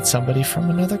good to meet somebody from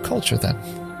another culture. Then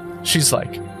she's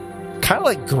like, kind of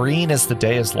like green as the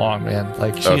day is long, man.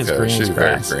 Like she is green she's as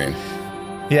grass. very green.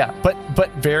 Yeah, but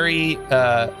very,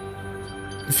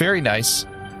 very nice.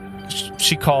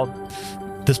 She called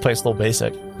this place a little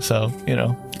basic, so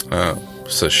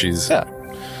So she's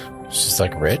She's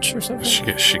like rich or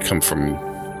something? she come from.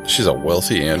 She's a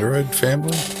wealthy android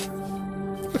family.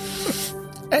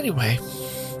 Anyway,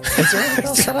 is there anything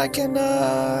else that I can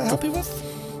help you with?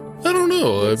 I don't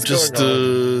know. I'm just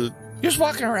You're just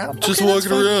walking around. just Okay, walking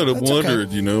that's fine. around. I'm That's okay.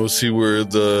 wondering, see where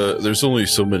there's only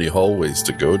so many hallways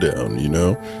to go down.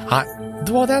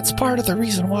 Well, that's part of the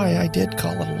reason why I did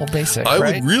call it a little basic. I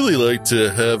right? would really like to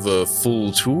have a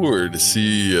full tour to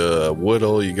see what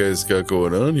all you guys got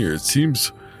going on here. It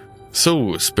seems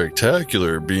so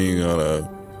spectacular being on a.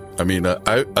 I mean,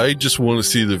 I just want to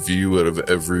see the view out of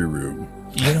every room.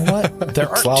 You know what? There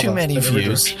aren't too many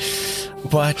views,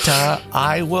 but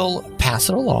I will pass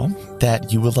it along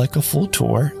that you would like a full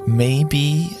tour.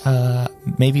 Maybe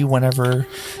whenever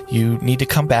you need to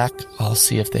come back, I'll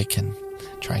see if they can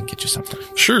try and get you something.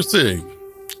 Sure thing.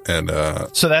 And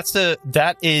so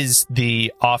that is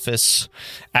the office.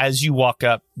 As you walk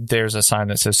up, there's a sign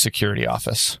that says security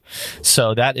office.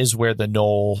 So that is where the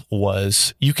knoll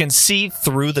was. You can see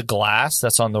through the glass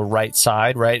that's on the right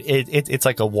side, right? It's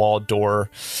like a wall door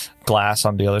glass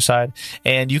on the other side.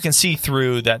 And you can see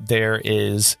through that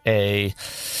there's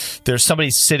somebody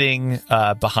sitting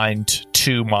behind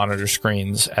two monitor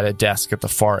screens at a desk at the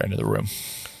far end of the room.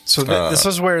 So this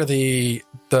is where the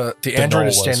android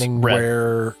is standing, red.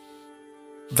 where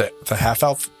the half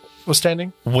elf was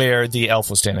standing, Where the elf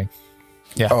was standing.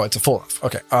 Yeah. Oh, it's a full elf.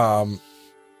 Okay.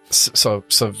 So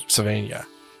Sylvania.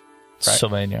 Right.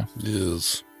 Sylvania.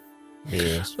 yes.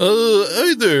 Yes.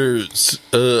 Hi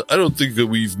there. I don't think that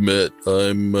we've met.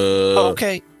 I'm.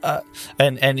 Okay.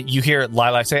 And you hear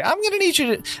Lilac say, "I'm going to need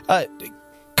you to,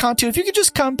 Cantu, if you could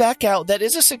just come back out. That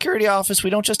is a security office.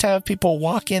 We don't just have people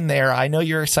walk in there. I know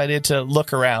you're excited to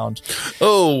look around."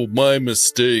 Oh, my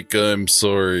mistake. I'm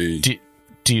sorry. Do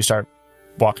you start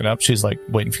walking up? She's like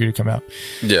waiting for you to come out.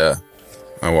 Yeah,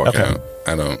 I walk Okay. out.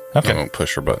 I don't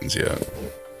push her buttons yet.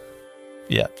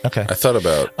 Yeah. Okay. I thought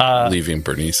about Uh, leaving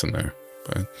Bernice in there,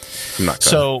 but I'm not gonna.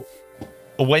 So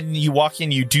when you walk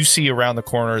in, you do see around the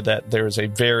corner that there's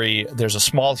a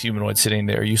small humanoid sitting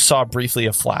there. You saw briefly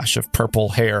a flash of purple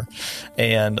hair,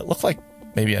 and it looked like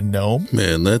maybe a gnome.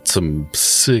 Man, that's some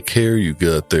sick hair you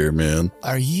got there, man.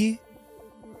 Are you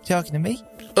talking to me?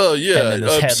 Oh yeah, And then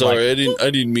his I'm head, sorry. like, I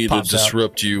didn't mean to pops out.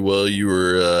 disrupt you while you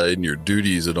were in your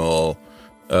duties and all.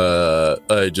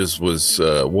 I just was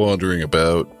wandering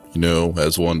about,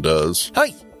 as one does.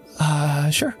 Hi.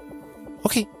 Sure.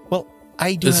 Okay. Well,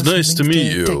 I do. It's have some nice to things meet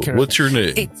take you. care of. What's your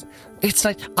name? It's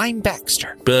like I'm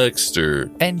Baxter,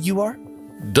 Baxter. and you are.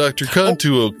 Dr.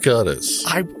 Kantu Okadas.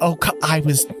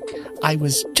 I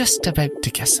was just about to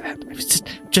guess that. I was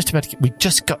just about to. We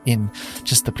just got in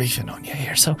just the briefing on you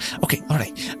here. So okay, all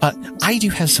right. I do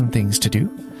have some things to do,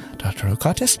 Dr.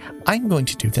 Okatis. I'm going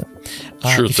to do them.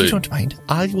 Sure if thing. you don't mind,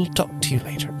 I will talk to you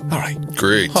later. All right.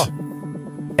 Great.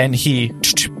 And he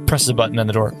presses a button, and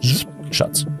the door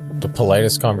shuts. The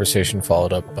politest conversation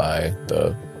followed up by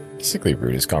the basically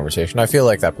rudest conversation. I feel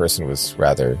like that person was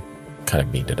rather kind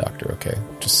of mean to Dr. OK,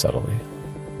 just subtly.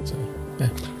 So, yeah.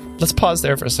 Let's pause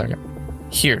there for a second.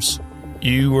 Here's,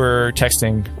 you were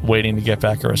texting, waiting to get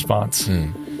back a response.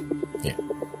 Yeah.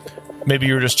 Maybe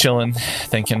you were just chilling,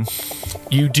 thinking.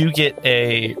 You do get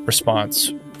a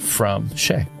response from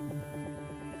Shay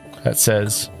that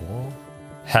says,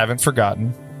 haven't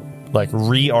forgotten, like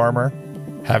re-armor,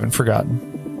 haven't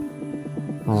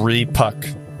forgotten, re-puck,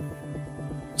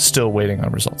 still waiting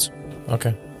on results.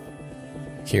 Okay.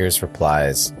 Here's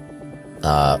replies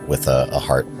with a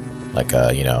heart, like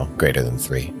greater than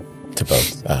 3 to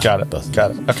both. Got it. Both.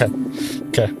 Got it. Okay.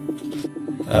 I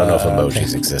don't know if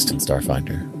emojis exist in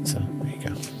Starfinder, so there you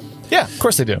go. Yeah, of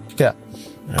course they do. Yeah.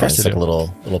 Of course It's they like do. a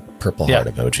little purple heart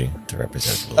emoji to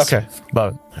represent. Okay.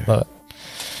 Love it. Love it.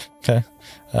 Okay.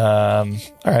 All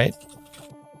right.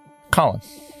 Colin,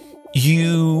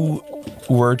 you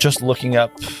were just looking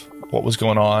up what was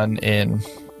going on in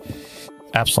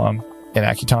Absalom and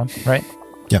Akuton, right?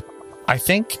 Yeah. I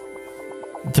think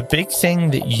the big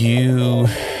thing that you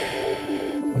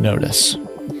notice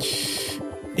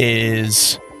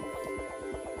is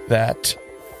that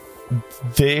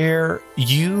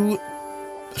you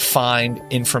find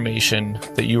information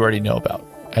that you already know about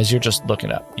as you're just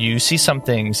looking up. You see some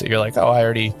things that you're like, oh, I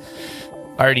already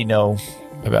know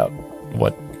about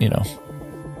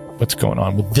what's going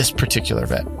on with this particular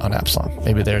event on Absalom.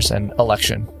 Maybe there's an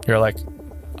election. You're like,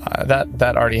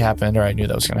 that already happened, or I knew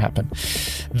that was going to happen.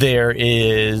 There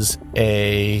is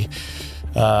there's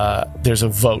a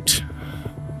vote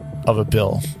of a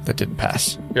bill that didn't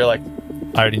pass. You're like,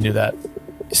 I already knew that.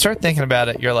 You start thinking about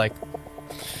it. You're like,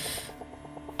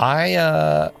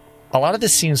 a lot of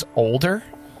this seems older.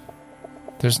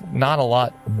 There's not a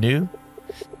lot new.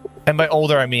 And by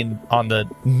older, I mean on the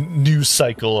news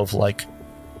cycle of like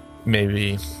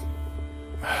maybe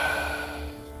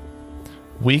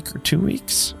week or 2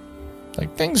 weeks.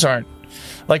 Like things aren't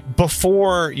like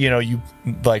before, you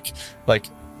like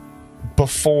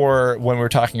before when we were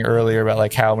talking earlier about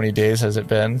like how many days has it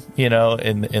been,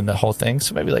 in the whole thing.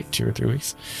 So maybe like 2 or 3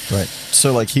 weeks. Right.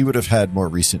 So like he would have had more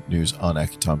recent news on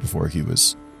Akuton before he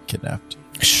was kidnapped.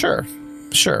 Sure.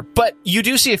 But you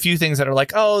do see a few things that are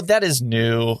like, oh, that is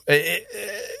new.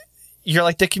 You're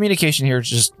like, the communication here is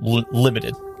just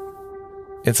limited.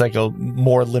 It's like a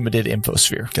more limited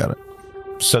infosphere. Got it.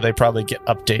 So they probably get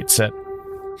updates at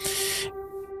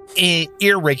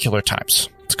irregular times,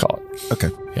 let's call it. Okay.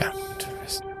 Yeah.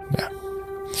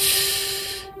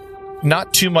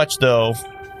 Not too much, though,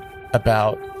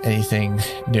 about anything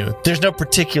new. There's no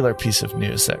particular piece of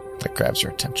news that grabs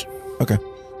your attention. Okay.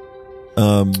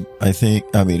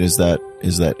 Is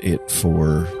that it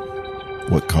for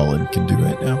what Colin can do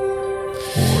right now?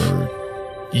 Or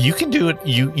you can do it.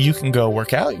 You can go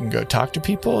work out. You can go talk to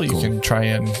people. You can try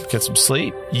and get some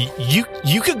sleep.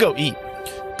 You could go eat.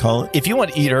 Colin, if you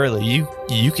want to eat early, you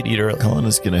could eat early. Colin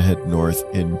is going to head north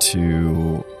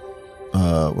into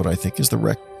what I think is the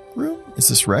rec room. Is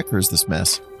this rec or is this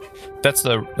mess? That's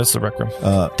the rec room.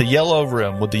 The yellow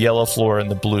room with the yellow floor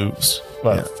and the blues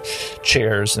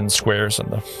chairs and squares in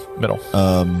the middle.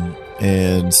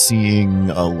 And seeing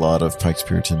a lot of Pike's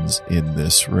Puritans in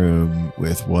this room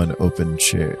with one open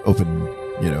chair,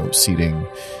 seating.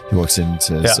 He walks in and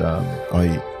says, do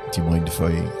you mind if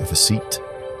I have a seat?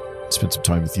 Spend some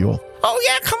time with you all. Oh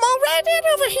yeah, come on right in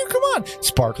over here. Come on.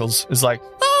 Sparkles is like,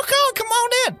 oh God, come on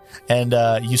in.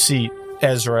 And you see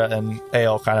Ezra and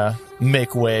Ael kind of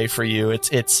make way for you.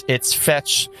 It's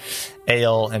Fetch,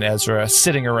 Ael, and Ezra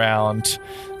sitting around.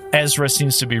 Ezra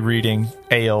seems to be reading.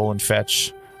 Ael and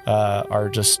Fetch are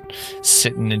just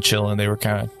sitting and chilling. They were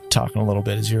kind of talking a little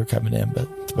bit as you were coming in, but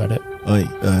that's about it.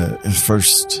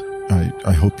 First,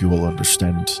 I hope you all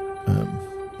understand.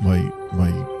 My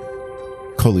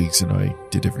colleagues and I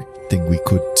did everything we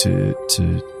could to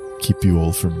keep you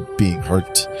all from being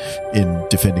hurt in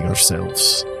defending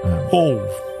ourselves.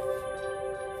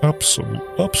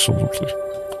 Absolutely.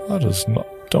 That is not.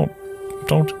 Don't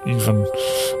don't even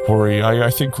worry.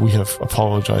 I think we have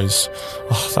apologized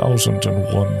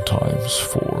 1,001 times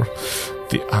for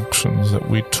the actions that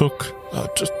we took.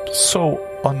 Just so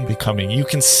unbecoming. You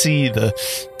can see the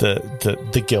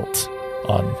guilt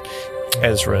on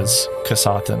Ezra's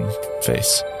Kasathan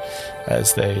face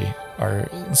as they are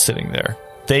sitting there.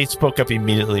 They spoke up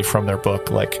immediately from their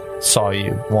book, like saw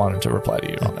you, wanted to reply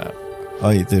to you on that.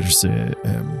 There's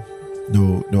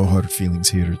no hard feelings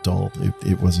here at all.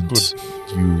 It wasn't Good.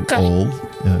 you all.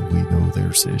 We know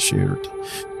there's a shared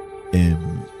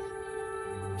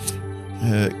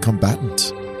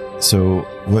combatant. So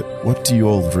what do you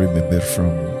all remember from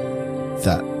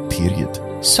that period?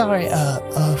 Sorry,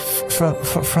 from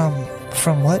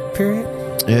what period?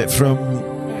 From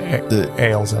the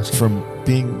Ales asking. from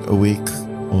being awake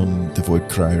on the Void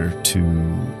Crier to,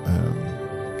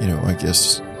 I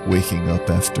guess waking up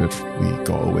after we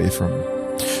got away from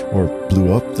or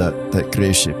blew up that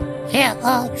grey ship. Yeah,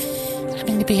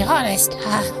 to be honest,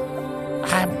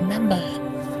 I remember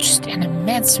just an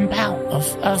immense amount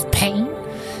of pain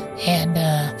and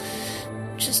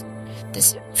just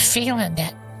this feeling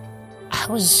that I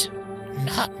was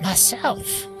not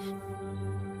myself.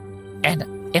 And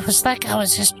it was like I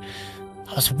was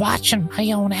watching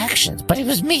my own actions, but it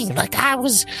was me. Like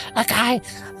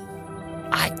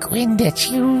I grinned at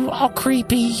you all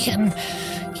creepy and,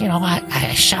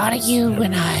 I shot at you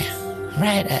and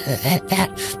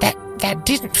that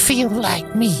didn't feel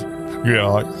like me. Yeah,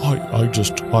 I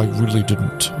really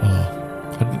didn't.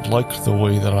 I didn't like the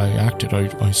way that I acted.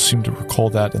 I seem to recall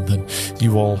that, and then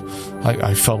you all,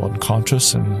 I fell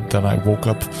unconscious, and then I woke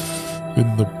up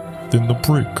in the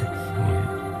brig,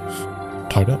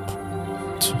 tied up.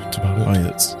 That's about it. Aye,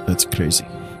 that's crazy.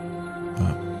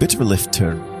 Bit of a left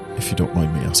turn, if you don't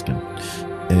mind me asking.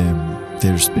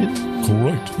 There's been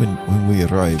Correct. when we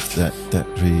arrived that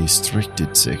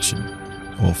restricted section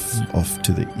off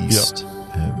to the east.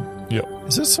 Yeah.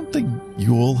 Is that something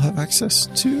you all have access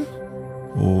to,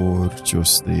 or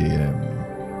just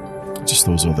just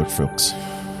those other folks?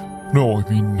 No, I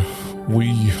mean,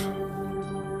 we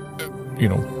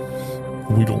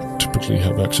don't typically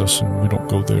have access and we don't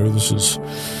go there. This is,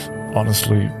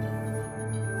 honestly,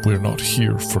 we're not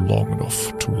here for long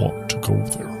enough to want to go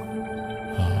there.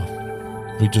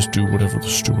 We just do whatever the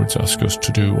stewards ask us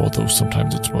to do, although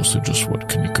sometimes it's mostly just what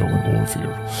Kaniko and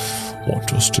Orvir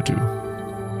want us to do.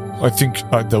 I think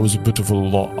that was a bit of a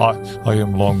lot. I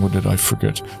am long-winded, I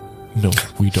forget. No,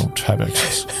 we don't have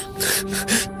access.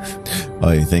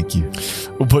 Aye, thank you.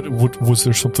 But was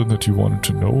there something that you wanted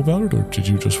to know about it, or did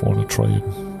you just want to try and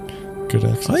get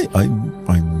access? I'm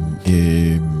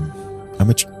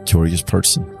a curious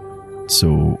person,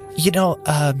 so they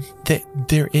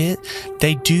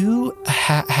do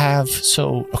have.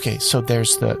 So okay, so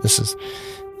there's this is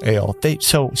Ale.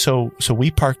 So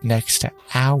we parked next to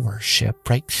our ship,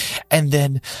 right? And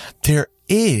then there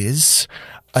is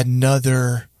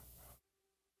another,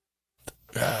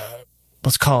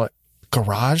 let's call it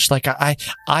garage. Like I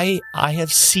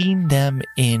have seen them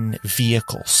in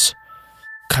vehicles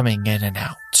coming in and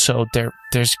out. So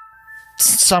there's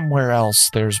somewhere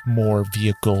else there's more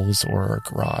vehicles or a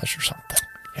garage or something.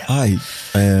 Yeah. Aye.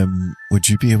 Would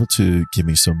you be able to give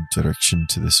me some direction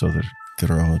to this other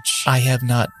garage? I have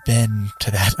not been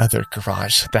to that other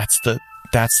garage. That's the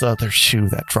other shoe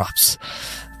that drops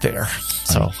there.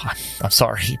 So I'm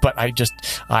sorry, but I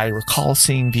recall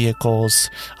seeing vehicles.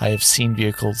 I have seen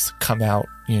vehicles come out,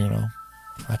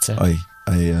 that's it. I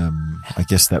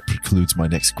guess that precludes my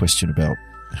next question about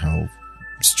how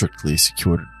strictly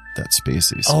secured that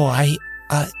space is.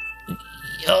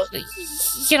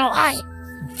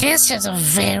 This is a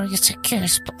very secure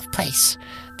place.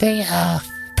 They,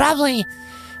 probably,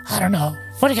 I don't know,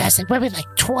 what do you guys think? Maybe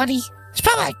like 20? It's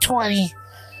probably like 20,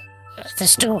 the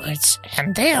stewards,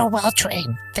 and they are well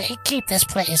trained. They keep this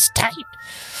place tight.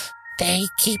 They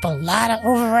keep a lot of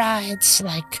overrides,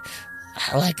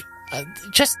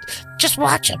 just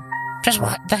watch them. Just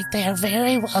watch, they are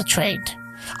very well trained.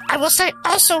 I will say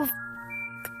also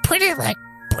pretty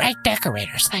bright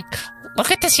decorators. Look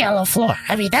at this yellow floor.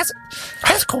 I mean, that's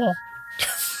cool.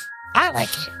 I like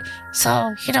it. So,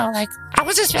 I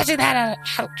was expecting that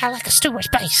at like a steward's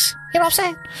base. You know what I'm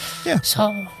saying? Yeah.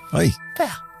 So, Aye.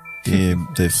 yeah.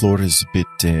 The floor is a bit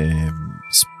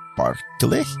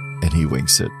sparkly, and he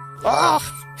winks at Oh,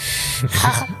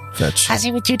 Fetch. I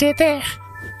see what you did there.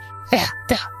 Yeah,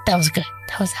 that was good.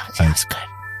 That was good.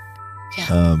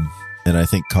 Yeah. And I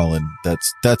think Colin,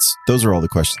 those are all the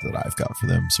questions that I've got for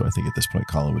them. So I think at this point,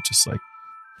 Colin would just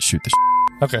shoot the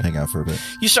Okay. hang out for a bit.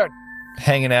 You start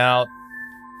hanging out.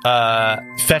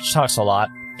 Fetch talks a lot.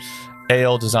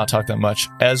 Ale does not talk that much.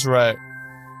 Ezra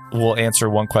will answer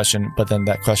one question, but then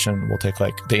that question will take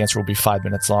the answer will be 5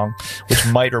 minutes long, which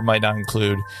might or might not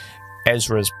include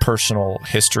Ezra's personal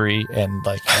history and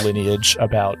lineage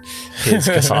about his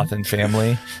Kasathan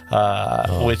family,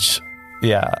 which,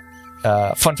 yeah.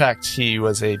 Fun fact, he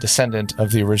was a descendant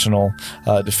of the original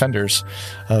defenders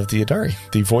of the Adari,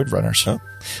 the Void Runners.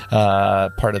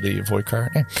 Part of the Void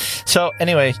Car name. So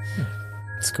anyway,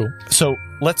 It's cool. So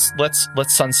let's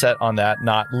sunset on that.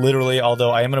 Not literally,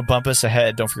 although I am going to bump us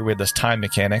ahead. Don't forget we have this time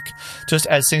mechanic. Just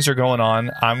as things are going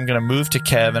on, I'm going to move to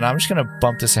Kev, and I'm just going to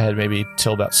bump this ahead maybe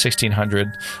till about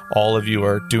 1600. All of you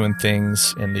are doing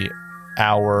things in the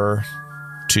hour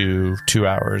to 2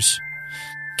 hours.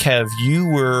 Kev, you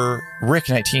were Rick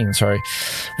 19.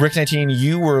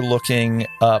 You were looking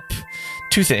up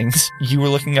two things. You were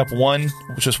looking up one,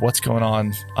 which is what's going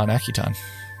on Akiton,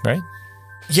 right?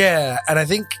 Yeah, and I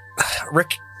think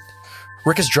Rick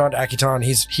is drawn to Akiton.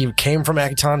 He came from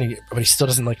Akiton, but he still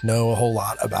doesn't know a whole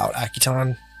lot about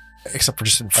Akiton, except for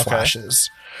just in flashes.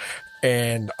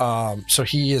 And so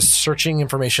he is searching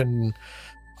information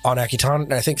on Akiton,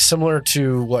 and I think similar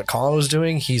to what Colin was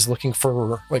doing, he's looking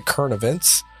for current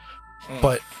events.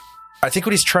 But I think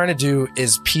what he's trying to do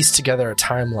is piece together a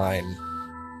timeline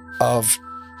of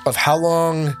how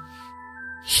long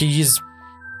has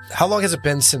it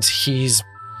been since he's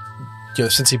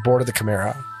since he boarded the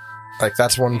Chimera.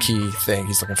 That's one key thing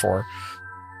he's looking for.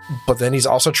 But then he's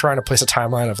also trying to place a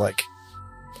timeline of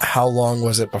how long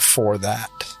was it before that?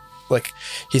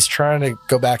 He's trying to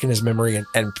go back in his memory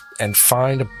and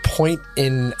find a point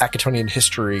in Akitonian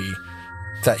history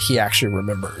that he actually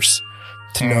remembers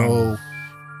to know,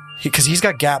 because he's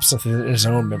got gaps in his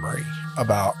own memory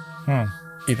about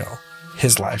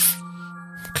his life.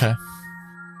 Okay.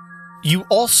 You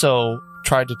also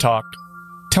tried to talk.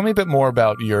 Tell me a bit more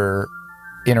about your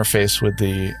interface with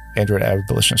the Android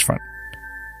Abolitionist Front.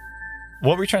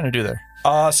 What were you trying to do there?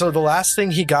 So the last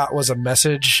thing he got was a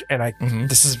message, and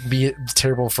this is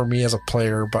terrible for me as a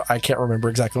player, but I can't remember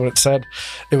exactly what it said.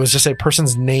 It was just a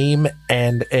person's name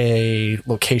and a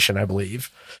location, I believe.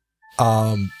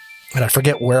 And I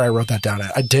forget where I wrote that down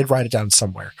at. I did write it down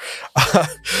somewhere.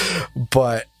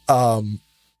 But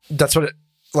that's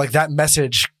what that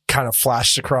message kind of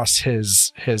flashed across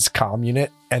his comm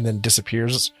unit and then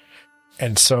disappears.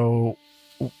 And so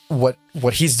what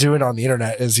he's doing on the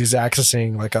internet is he's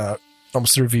accessing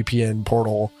almost through VPN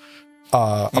portal,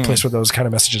 a place where those kind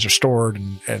of messages are stored,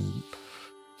 and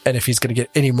if he's going to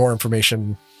get any more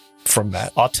information from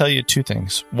that. I'll tell you two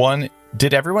things. One,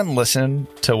 did everyone listen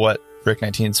to what Rick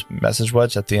 19's message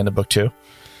was at the end of book 2?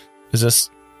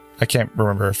 I can't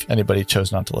remember if anybody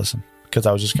chose not to listen, because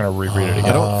I was just going to reread it again.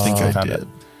 I don't think I did.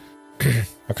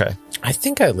 Okay. I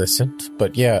think I listened,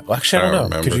 but yeah. Actually, I don't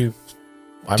know. Could you...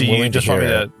 Do you just want me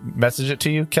to message it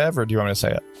to you, Kev, or do you want me to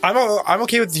say it? I'm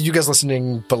okay with you guys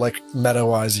listening, but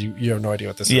meta-wise, you have no idea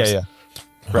what this is. Yeah.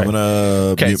 Right. I'm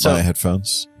going to mute my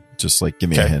headphones. Just give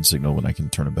me a hand signal when I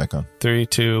can turn it back on. 3,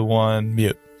 2, 1,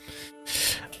 mute.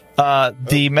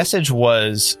 The message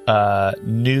was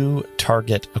new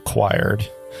target acquired,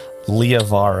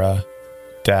 Liavara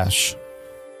 -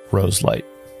 Roselight.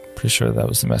 Pretty sure that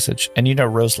was the message. And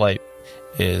Roselight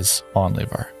is on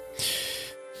Liavara.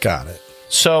 Got it.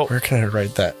 So where can I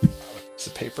write that? It's a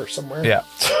paper somewhere. Yeah.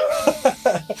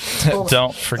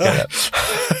 Don't forget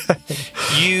it.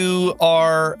 You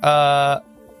are,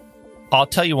 I'll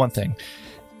tell you one thing.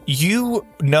 You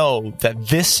know that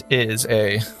this is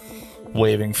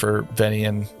waving for Benny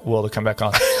and Will to come back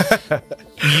on.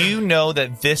 You know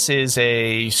that this is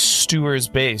a Stewart's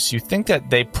base. You think that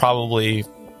they probably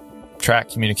track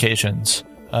communications.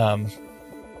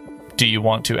 Do you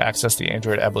want to access the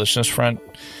Android Abolitionist Front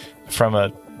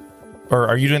or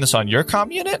are you doing this on your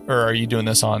comm unit, or are you doing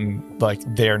this on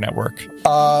their network?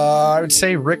 I would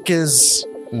say Rick is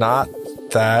not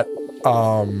that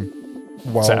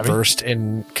well versed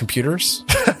in computers.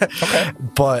 Okay.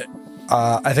 But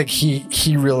I think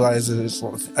he realizes,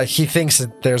 he thinks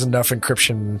that there's enough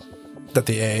encryption that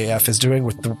the AAF is doing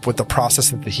with the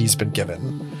process that he's been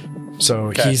given.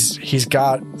 So he's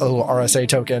got a little RSA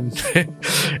token,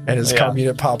 and his comm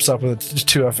unit pops up with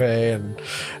 2FA, and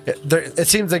it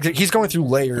seems like he's going through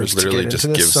layers. Literally, to get just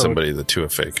into this, give somebody the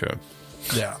 2FA code.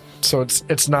 Yeah, so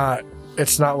it's not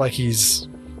like he's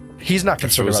not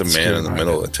concerned. It was about a man in the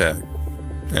middle attack.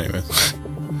 Anyway,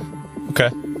 okay.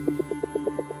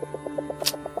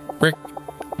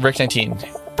 Rick 19,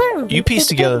 you pieced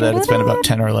together that it's been about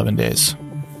 10 or 11 days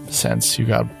since you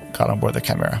got on board the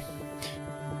Chimera.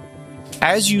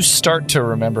 As you start to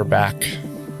remember back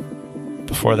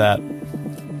before that,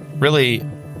 really,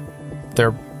 there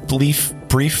are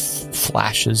brief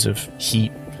flashes of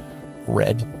heat,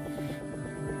 red.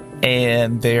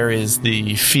 And there is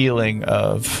the feeling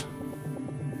of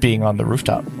being on the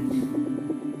rooftop,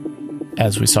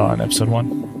 as we saw in episode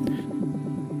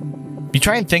 1. You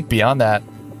try and think beyond that.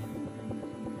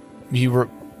 You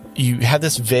had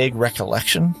this vague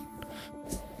recollection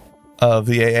of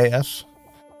the AAF.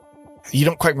 You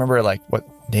don't quite remember like what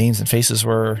names and faces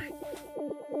were,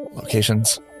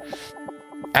 locations.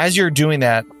 As you're doing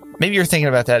that, maybe you're thinking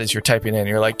about that as you're typing in.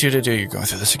 You're like, you're going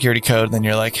through the security code, and then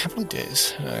you're like, how many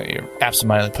days? You're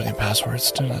absentmindedly putting in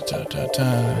passwords.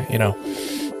 You know,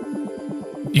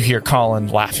 you hear Colin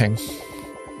laughing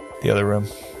the other room,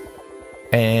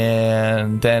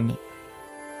 and then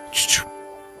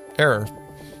error.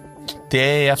 The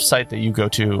AAF site that you go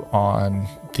to on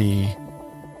the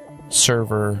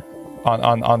server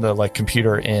on the like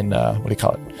computer in what do you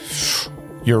call it?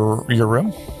 Your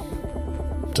room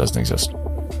doesn't exist.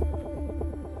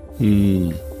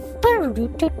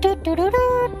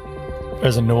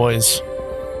 There's a noise.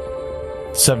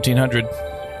 1700.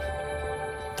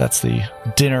 That's the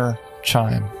dinner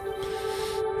chime.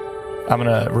 I'm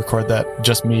going to record that,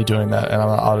 just me doing that, and I'm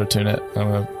going to auto-tune it.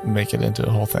 I'm going to make it into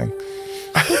a whole thing.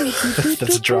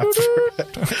 That's a drop.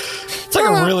 It's like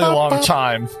a really long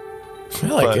chime. I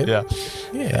like it.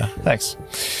 Yeah. Thanks.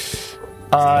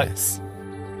 Nice.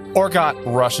 Orgot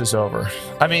rushes over.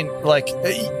 I mean, like,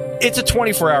 it's a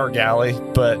 24-hour galley,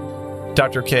 but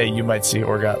Dr. K, you might see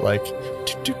Orgot, like,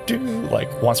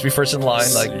 like, wants to be first in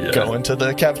line, like, go into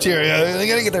the cafeteria. I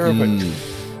gotta get there real quick.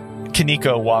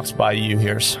 Kaneko walks by you,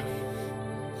 hears,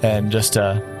 and just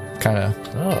kind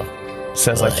of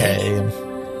says, like, hey, and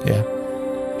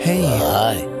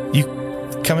hey, you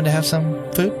coming to have some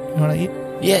food? You want to eat?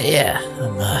 Yeah.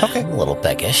 I'm a little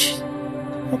peckish.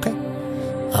 Okay.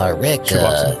 Rick,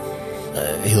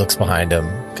 he looks behind him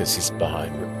because he's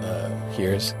behind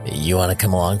Hears. You want to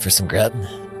come along for some grub?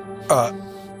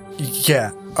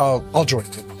 Yeah, I'll join.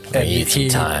 And you need some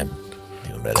time.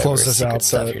 Closes out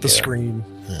the screen.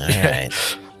 All right.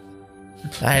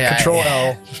 Control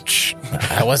L.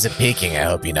 I wasn't peeking. I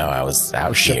hope you know I was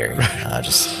out here,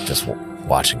 just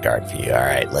watching guard for you. All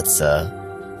right, let's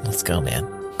go, man.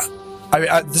 I mean,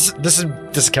 this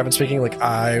is Kevin speaking. Like,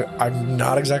 I'm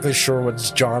not exactly sure what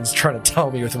John's trying to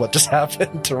tell me with what just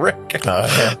happened to Rick.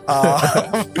 I'm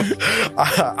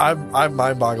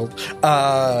mind boggled.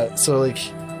 So like,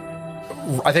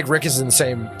 I think Rick is in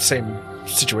the same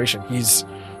situation. He's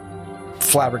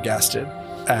flabbergasted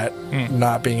at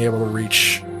not being able to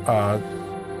reach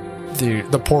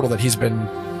the portal that he's been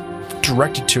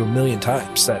directed to 1,000,000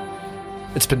 times. That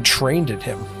it's been trained in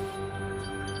him.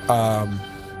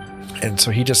 And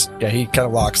so he kind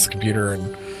of locks the computer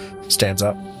and stands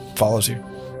up, follows you,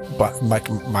 but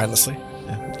mindlessly.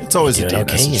 It's always a okay.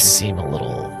 message. You seem a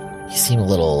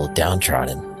little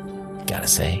downtrodden. Gotta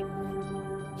say.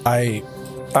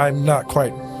 I'm not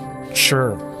quite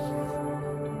sure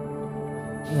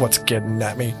what's getting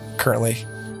at me currently.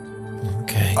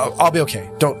 Okay. I'll be okay.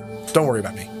 Don't worry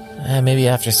about me. Maybe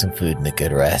after some food and a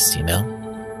good rest, you know.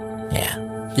 Yeah.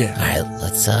 All right,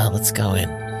 let's go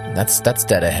in. That's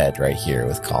dead ahead right here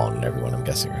with Colin and everyone, I'm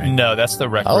guessing, right? No, that's the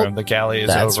rec room. The galley is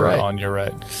over right. on your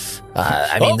right.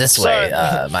 This way.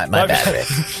 My bad, Rick.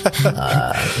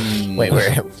 Wait,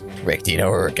 Rick, do you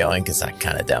know where we're going? Because I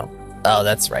kind of don't. Oh,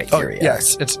 that's right. Here we are.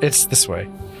 Yes, it's this way.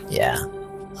 Yeah.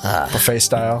 Buffet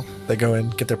style. They go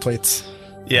in, get their plates.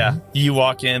 Yeah. You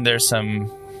walk in, there's like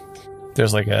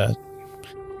a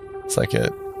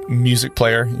music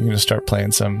player. You're going to start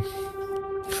playing some,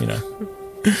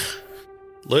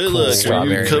 Layla, Cool. are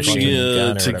you coming Gun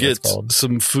or to whatever get it's called.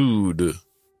 some food?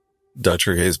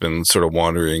 Dr. K has been sort of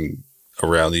wandering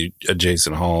around the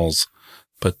adjacent halls,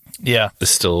 but is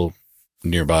still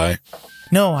nearby.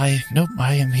 No, I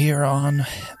am here on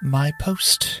my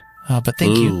post. But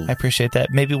thank you. I appreciate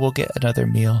that. Maybe we'll get another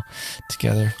meal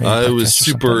together. Maybe I was breakfast or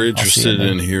super something. interested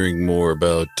in hearing more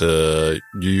about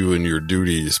you and your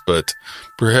duties, but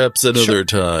perhaps another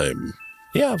time.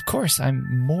 Yeah, of course.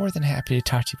 I'm more than happy to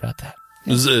talk to you about that.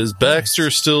 Yeah, Is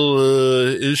Baxter still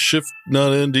his shift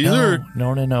not end either?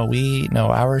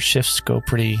 No. Our shifts go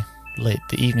pretty late.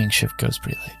 The evening shift goes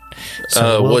pretty late.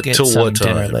 So we'll get till some what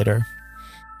dinner time? later.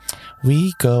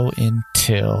 We go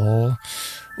until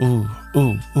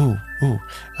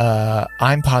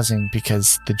I'm pausing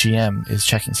because the GM is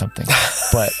checking something.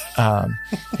 But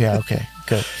yeah, okay,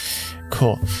 good,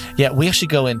 cool. Yeah, we actually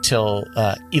go until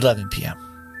 11 p.m.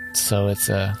 So it's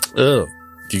Oh,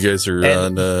 you guys are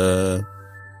on the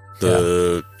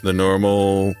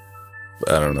normal.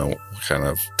 I don't know what kind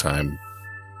of time.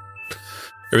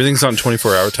 Everything's on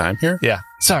 24-hour time here. Yeah,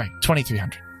 sorry,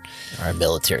 2300. Our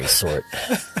military sort.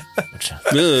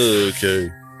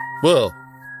 Okay. Well,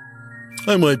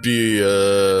 I might be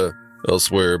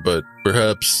elsewhere, but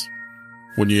perhaps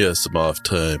when you have some off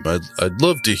time, I'd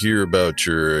love to hear about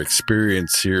your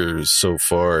experience here so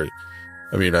far.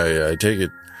 I mean, I take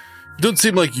it. It doesn't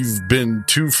seem like you've been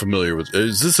too familiar with.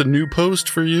 Is this a new post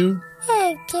for you?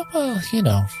 Well,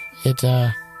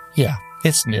 yeah,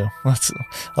 it's new.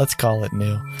 Let's call it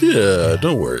new. Yeah,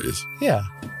 don't worry. Yeah.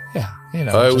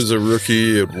 I was a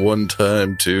rookie at one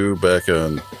time too, back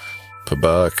on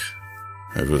Pabak.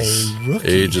 It was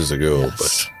ages ago,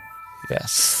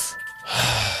 yes.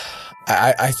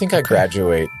 I think I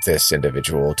graduate this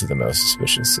individual to the most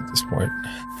suspicious at this point.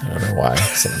 I don't know why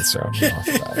someone's throwing me off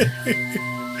about it.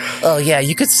 Oh yeah,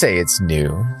 you could say it's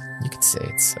new. You could say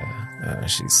it's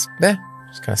she's kind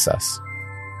of sus.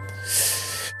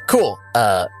 Cool.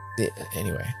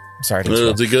 Anyway, I'm sorry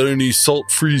to they got any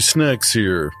salt-free snacks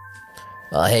here?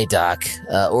 Well, hey Doc,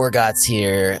 Orgot's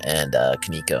here, and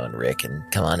Kaneko and Rick, and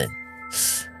come on in.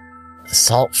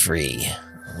 Salt-free.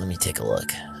 Let me take a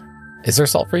look. Is there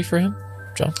salt free for him,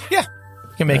 John? Yeah.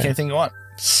 You can make anything you want.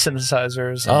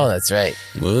 Synthesizers. Oh, that's right.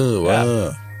 Whoa,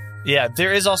 wow. Yeah,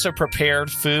 there is also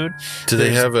prepared food. Do they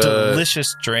have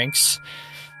delicious drinks?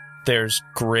 There's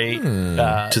great. Do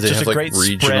they have like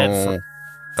regional,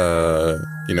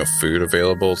 food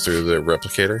available through the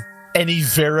replicator? Any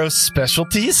Vero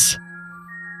specialties?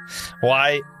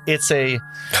 Why, it's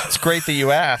great that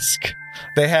you ask.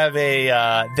 They have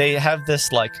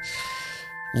this like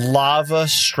lava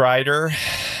strider.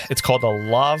 It's called a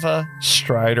lava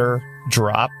strider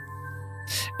drop,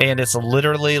 and it's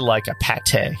literally like a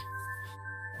pate.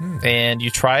 And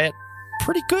you try it,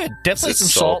 pretty good. Definitely some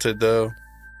salted though.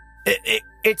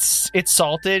 It's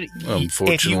salted.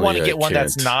 Unfortunately, if you want to get one can't.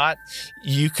 that's not,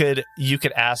 you could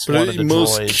ask But one of the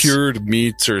most droids. cured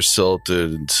meats are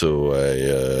salted, and so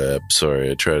I'm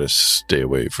sorry. I try to stay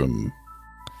away from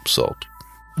salt.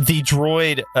 The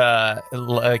droid,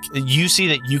 you see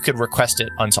that you could request it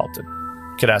unsalted.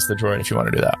 Could ask the droid if you want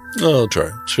to do that. I'll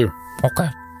try. Sure. Okay.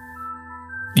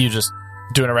 You just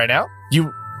doing it right now? You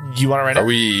want it right now? Are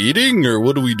we eating, or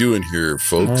what are we doing here,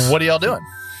 folks? What are y'all doing?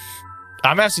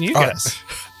 I'm asking you guys.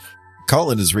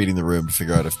 Colin is reading the room to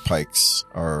figure out if Pikes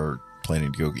are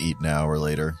planning to go eat now or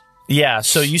later. Yeah,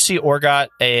 so you see Orgot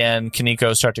and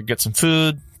Kaneko start to get some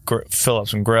food, fill up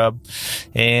some grub,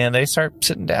 and they start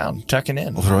sitting down, tucking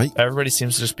in. All right. Everybody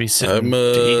seems to just be sitting I'm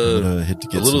to eat. To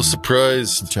get a little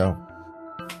surprised chow.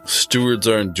 stewards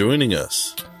aren't joining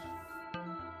us.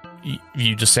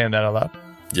 You just saying that out loud?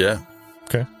 Yeah.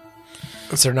 Okay.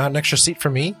 Is there not an extra seat for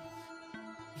me?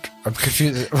 I'm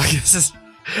confused.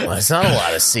 Well, it's not a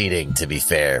lot of seating, to be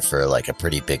fair, for like a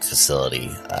pretty big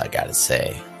facility, I gotta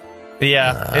say.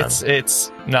 Yeah,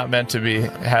 it's not meant to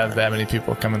have that many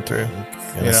people coming through.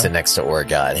 I'm gonna sit next to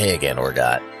Orgot. Hey again,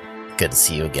 Orgot. Good to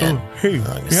see you again. Oh, hey, I'm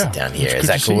gonna sit down here. Is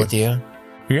that cool with you?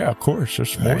 Yeah, of course.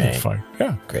 It's more than fine.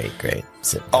 Yeah. Great.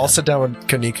 I'll sit down with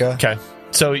Kaneko. Okay.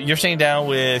 So you're sitting down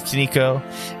with Kaneko,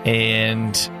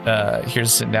 and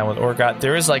here's sitting down with Orgot.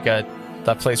 There is like a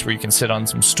place where you can sit on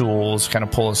some stools, kind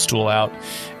of pull a stool out,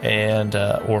 and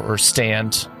or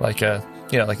stand like a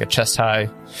chest high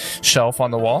shelf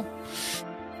on the wall,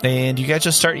 and you guys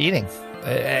just start eating.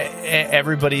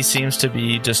 Everybody seems to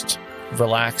be just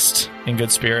relaxed, in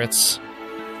good spirits,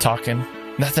 talking.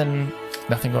 Nothing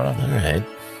going on. All right.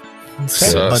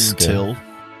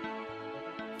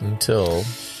 Until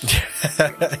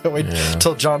Wait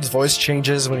till John's voice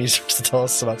changes when he starts to tell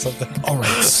us about something. All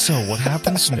right, so what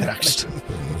happens next?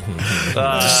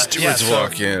 The stewards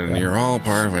walk in, and you're all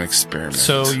part of an experiment.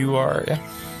 So you are,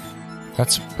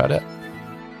 that's about it.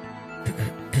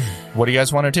 What do you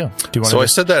guys want to do? I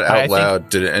said that out loud.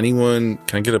 Did anyone?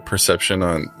 Can I get a perception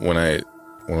on when I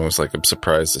was like, I'm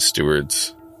surprised the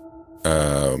stewards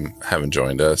haven't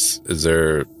joined us.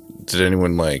 Did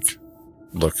anyone like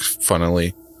look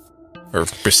funnily or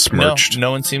besmirched? No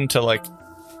one seemed to like.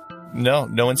 No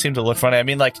one seemed to look funny. I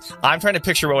mean, like, I'm trying to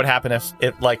picture what would happen if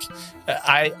like,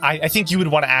 I think you would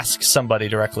want to ask somebody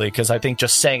directly, because I think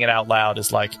just saying it out loud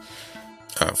is like,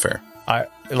 oh, fair. I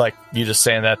like you just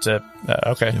saying that to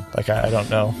okay, like I don't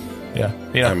know. Yeah,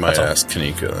 I might ask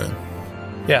Kaneko then.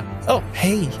 Yeah. Oh,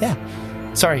 hey, yeah.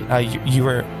 Sorry, you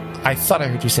were. I thought I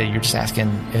heard you say you're just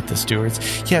asking at the stewards.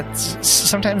 Yeah,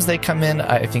 sometimes they come in.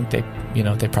 I think they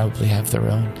probably have their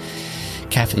own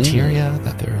cafeteria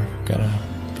that they're gonna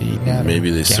be eating at. Maybe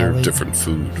they serve different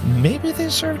food. Maybe they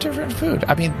serve different food.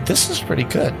 I mean, this is pretty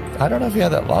good. I don't know if you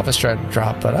had that lava strider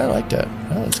drop, but I liked it.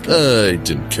 That was good. I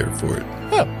didn't care for it.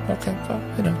 Oh, okay.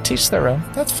 Well, teach their own.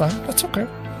 That's fine. That's okay.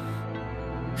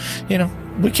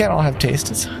 We can't all have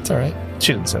taste. It's all right.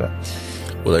 She didn't say that.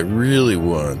 What I really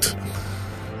want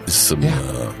is some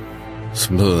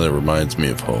Something that reminds me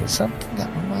of home. Something that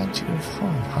reminds you of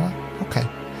home, huh? Okay.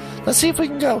 Let's see if we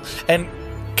can go. And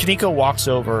Kaneko walks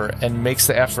over and makes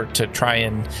the effort to try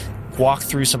and walk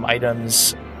through some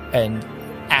items and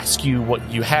ask you what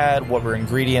you had, what were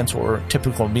ingredients, what were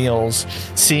typical meals,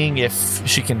 seeing if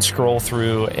she can scroll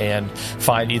through and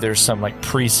find either some like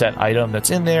preset item that's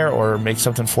in there or make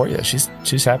something for you.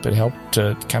 She's happy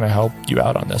to kind of help you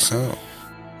out on this. Oh,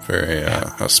 very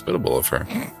hospitable of her.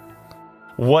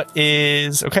 What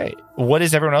is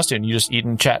everyone else doing? You just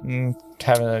eating, chatting,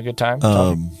 having a good time?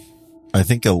 I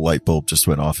think a light bulb just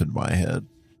went off in my head.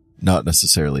 Not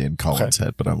necessarily in Colin's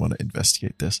head, but I want to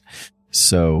investigate this.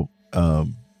 So,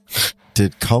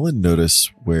 did Colin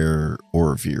notice where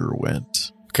Orvir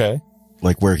went? Okay.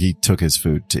 Like where he took his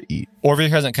food to eat? Orvir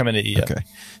hasn't come in to eat yet. Okay.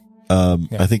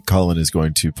 I think Colin is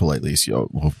going to politely say,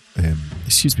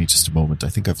 excuse me just a moment. I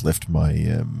think I've left my,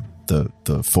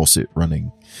 the faucet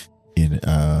running in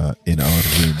our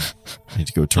room. I need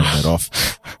to go turn that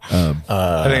off. I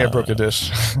think I broke a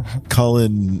dish.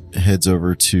 Colin heads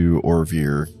over to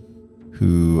Orvir,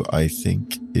 who I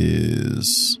think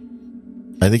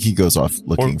he goes off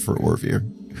looking for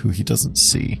Orvir, who he doesn't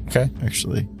see. Okay.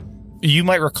 Actually. You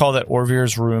might recall that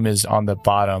Orvir's room is on the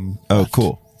bottom. Oh, left.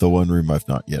 Cool. The one room I've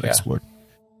not yet explored.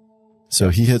 So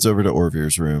he heads over to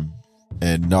Orvir's room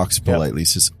and knocks politely,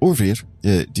 says, Orvir,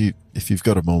 if you've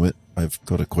got a moment, I've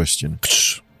got a question.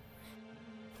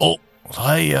 Oh,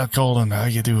 hi, Colin. How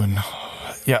you doing?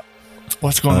 Yeah.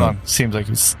 What's going on? Seems like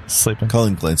he's sleeping.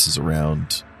 Colin glances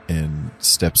around and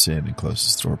steps in and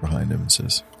closes the door behind him and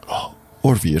says,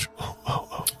 Orvir,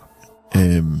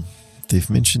 they've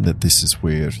mentioned that this is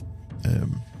where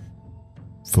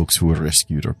folks who are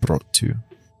rescued are brought to.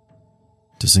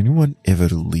 Does anyone ever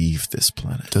leave this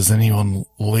planet? Does anyone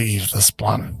leave this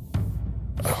planet?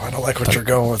 Oh, I don't like what you're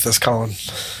going with this, Colin.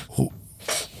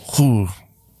 Who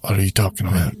are you talking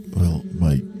about? Well,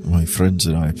 my friends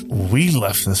and I We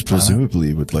left this planet.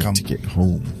 presumably would like to get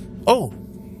home. Oh,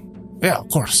 yeah, of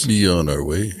course. Be on our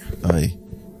way. Aye.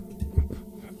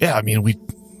 Yeah, I mean, we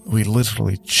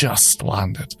literally just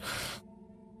landed.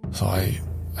 So I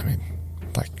mean,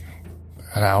 like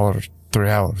an hour, 3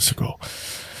 hours ago.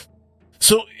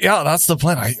 So yeah, that's the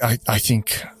plan. I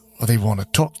think they want to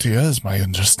talk to you, is my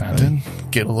understanding.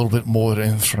 Get a little bit more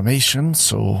information.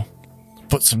 So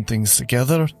put some things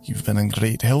together. You've been in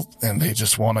great help, and they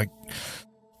just want to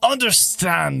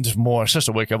understand more. It's just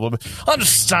to wake up a little bit.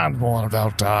 Understand more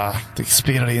about the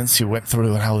experience you went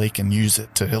through and how they can use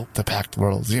it to help the Pact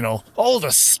Worlds. You know, all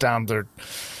the standard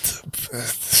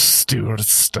steward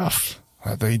stuff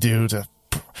that they do to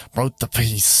promote the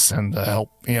peace and to help,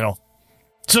 you know.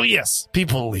 So yes,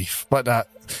 people leave. But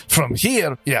from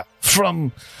here,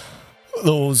 from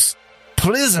those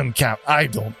prison camps,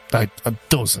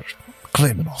 those are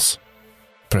criminals.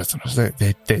 Prisoners.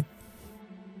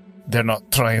 They're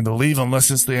not trying to leave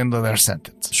unless it's the end of their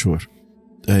sentence. Sure.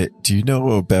 Do you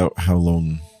know about how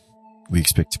long we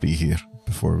expect to be here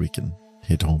before we can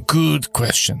head home? Good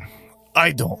question.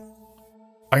 I don't.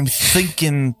 I'm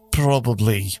thinking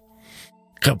probably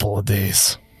a couple of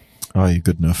days. Aye,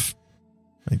 good enough.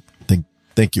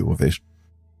 Thank you, Ovesh.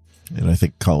 And I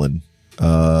think Colin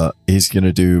is going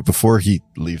to do, before he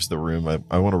leaves the room,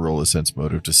 I want to roll a sense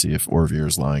motive to see if Orvir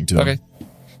is lying to him. Okay.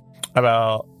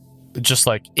 About just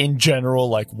like in general,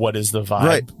 like what is the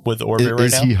vibe with Orvir right now?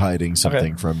 Is he hiding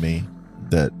something from me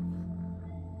that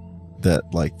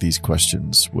like these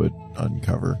questions would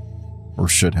uncover or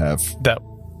should have? That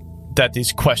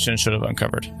these questions should have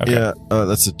uncovered. Okay. Yeah,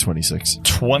 that's a 26.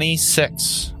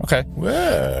 26. Okay.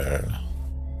 Well,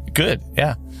 good.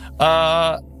 Yeah.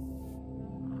 I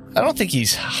don't think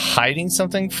he's hiding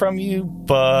something from you,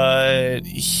 but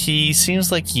he seems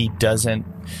like he doesn't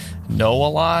know a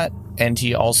lot, and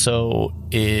he also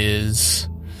is,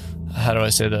 how do I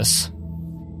say this?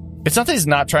 It's not that he's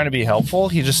not trying to be helpful.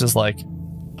 He just is like,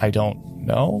 I don't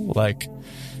know. Like,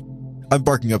 I'm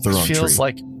barking up the wrong tree. Feels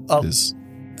like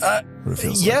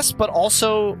yes, but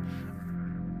also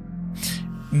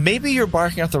maybe you're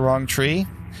barking up the wrong tree,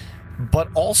 but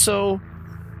also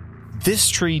this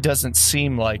tree doesn't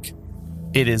seem like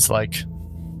it is like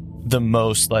the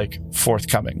most like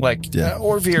forthcoming. Like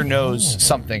Orvir knows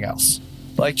something else.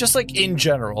 Like just like in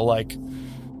general, like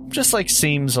just like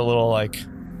seems a little like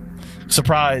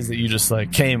surprised that you just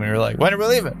like came and you're like, when are we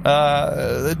leaving?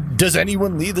 Does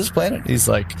anyone leave this planet? He's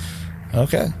like,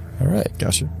 okay, all right,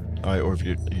 gotcha.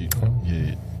 Orvir,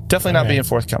 definitely not being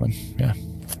forthcoming. Yeah.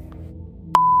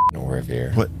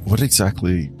 Orvir. What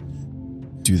exactly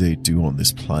do they do on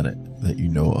this planet that you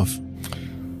know of?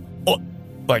 Oh,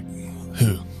 like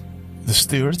who? The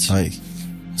stewards? Aye.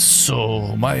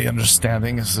 So my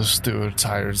understanding is the steward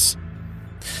hires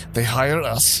They hire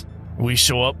us. We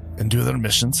show up and do their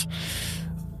missions.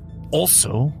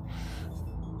 Also,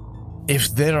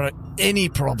 if there are any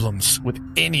problems with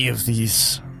any of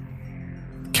these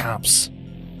camps,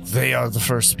 they are the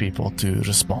first people to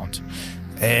respond.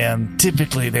 And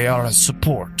typically they are a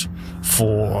support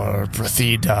for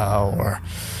Prathida or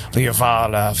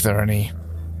Liavala if there are any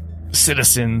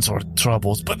citizens or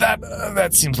troubles. But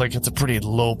that seems like it's a pretty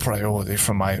low priority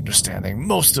from my understanding.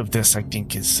 Most of this, I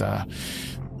think, is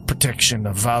protection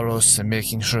of Varos and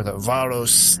making sure that Varos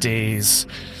stays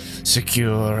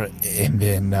secure, and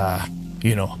then,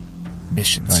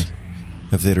 missions. Right.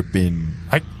 Have there been...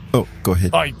 go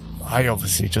ahead. I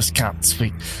obviously just can't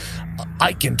speak.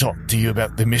 I can talk to you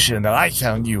about the mission that I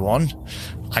found you on.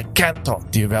 I can't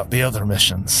talk to you about the other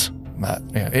missions. But,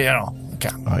 I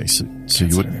can't. Right, so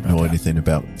you wouldn't know anything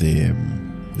about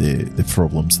the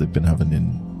problems they've been having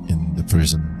in the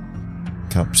prison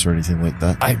camps or anything like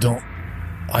that? I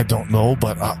don't know,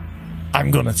 but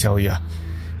I'm going to tell you.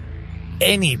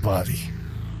 Anybody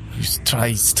who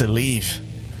tries to leave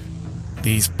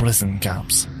these prison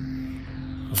camps,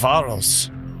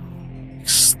 Varos,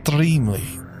 extremely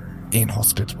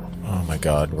inhospitable. Oh my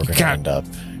God, we're going to end up.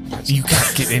 You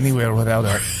can't get anywywhere without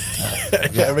it.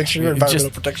 Yeah, make sure your environmental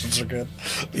protections are good.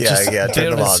 Yeah,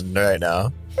 turn them on right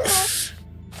now.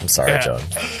 I'm sorry, John.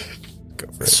 Go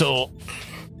for it. So,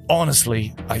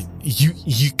 honestly,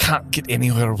 you can't get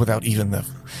anywhere without even the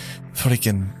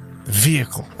freaking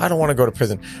vehicle. I don't want to go to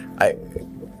prison.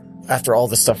 After all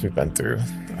the stuff we've been through,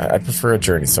 I prefer a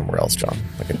journey somewhere else, John.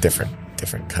 Like a different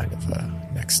kind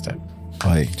of next step.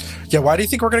 Yeah, why do you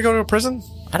think we're going to go to a prison?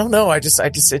 I don't know. It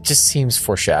just seems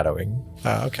foreshadowing.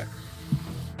 Okay.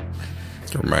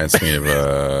 It reminds me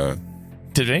of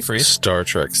Did it freeze? Star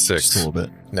Trek 6. Just a little bit.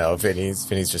 No, Vinny's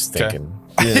just thinking.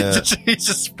 Yeah. he's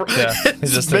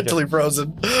just mentally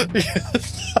frozen.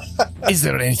 Is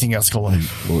there anything else going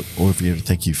on? Olivier,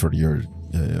 thank you for your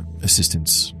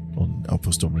assistance on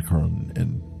Outpost Omicron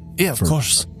and Yeah, of for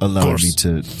course. allowing me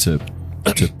to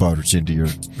barge into your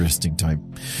resting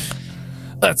time.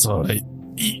 That's all right.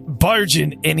 Barge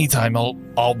in anytime.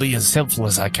 I'll be as helpful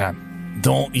as I can.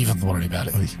 Don't even worry about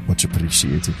it. Much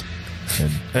appreciated.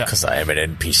 Because I am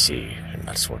an NPC, and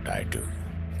that's what I do.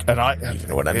 And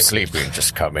even when I'm sleeping,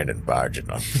 just come in and barge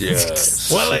in on. Yeah.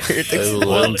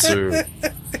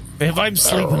 If I'm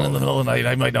sleeping in the middle of the night,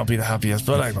 I might not be the happiest,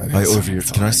 but I might. Olivier,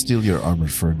 can I steal your armor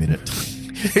for a minute?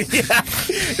 Yeah.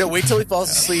 No, wait till he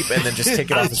falls asleep and then just take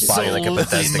it off his body like a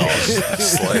Bethesda game.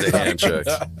 Slide a hand check.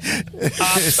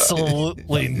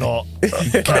 Absolutely not.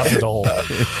 Capital.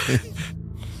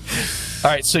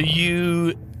 All right, so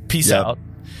you peace out.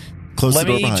 Close the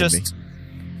door behind me.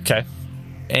 Okay.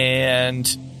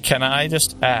 And can I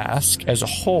just ask, as a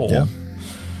whole, I'm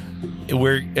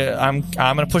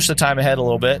going to push the time ahead a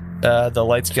little bit. The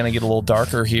light's going to get a little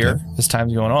darker here as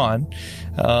time's going on.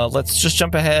 Let's just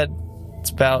jump ahead. It's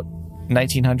about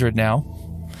 1900 now.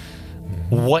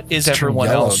 What is everyone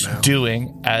else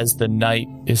doing as the night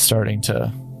is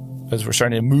as we're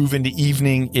starting to move into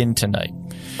evening into night?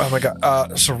 Oh my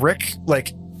God. So Rick,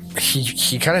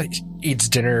 he kind of eats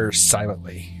dinner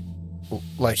silently.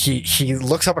 Like he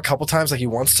looks up a couple times, like he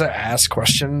wants to ask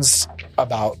questions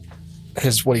about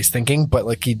what he's thinking, but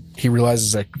he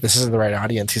realizes this isn't the right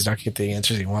audience. He's not gonna get the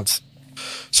answers he wants.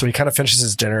 So he kind of finishes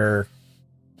his dinner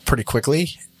pretty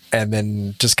quickly and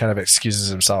then just kind of excuses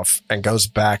himself and goes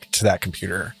back to that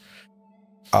computer.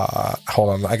 Hold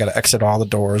on, I gotta exit all the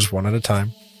doors one at a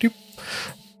time. Doop.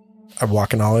 I'm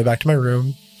walking all the way back to my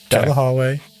room, down the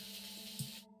hallway.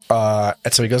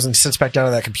 And so he goes and sits back down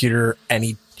on that computer and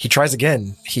he tries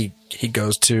again. He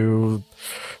goes to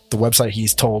the website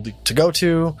he's told to go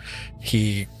to.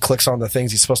 He clicks on the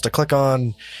things he's supposed to click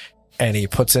on, and he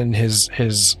puts in his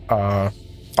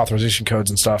authorization codes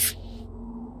and stuff,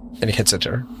 and he hits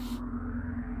enter.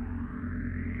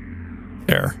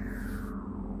 Error.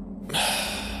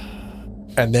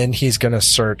 And then he's gonna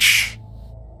search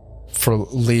for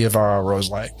Liavara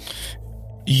Roselight.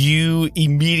 You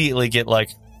immediately get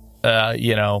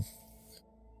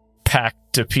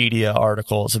Pactopedia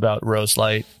articles about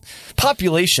Roselight.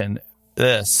 Population,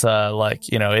 it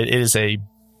is a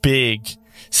big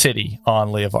city on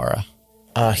Liavara.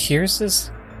 Here's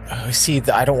this. I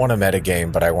don't want to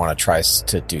metagame, but I want to try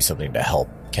to do something to help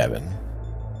Kevin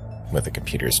with the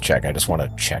computer's check. I just want to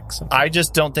check something. I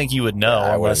just don't think you would know.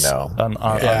 I wouldn't know.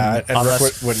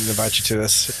 Rick wouldn't invite you to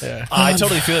this. Yeah. I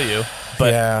totally feel you.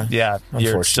 But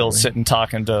you're still sitting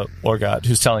talking to Orgot,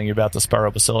 who's telling you about the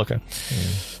Spiral Basilica.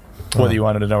 Whether you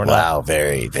wanted to know or not. Wow,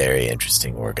 very, very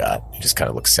interesting, Orgot. He just kind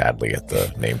of looks sadly at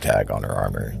the name tag on her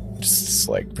armor. Just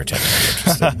pretending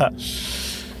to be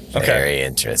interested. Okay. Very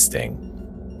interesting.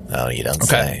 Oh, you don't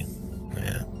Okay. say.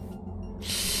 Yeah.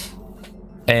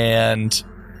 And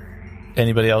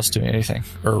anybody else doing anything?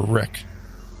 Or Rick?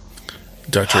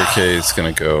 Dr. K is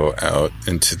going to go out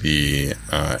into the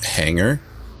hangar,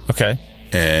 Okay.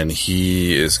 and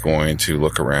he is going to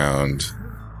look around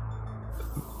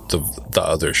the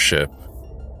other ship,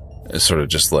 sort of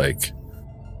just like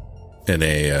in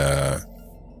a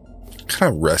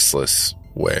kind of restless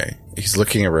way. He's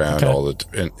looking around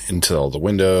into all the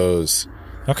windows.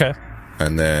 Okay.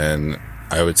 And then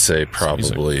I would say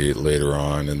probably later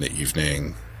on in the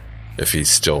evening, if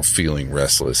he's still feeling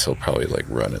restless, he'll probably like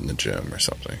run in the gym or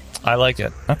something. I like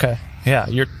it. Okay. Yeah,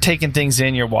 you're taking things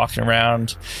in. You're walking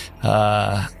around.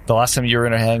 The last time you were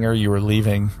in a hangar, you were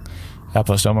leaving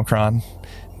Outpost Omicron.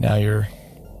 Now you're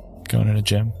going in a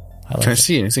gym. Can I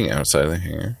see anything outside of the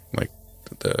hangar? Like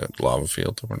the lava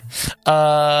field or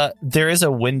whatever? There is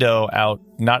a window out,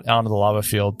 not onto the lava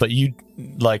field, but you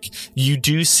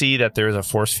do see that there is a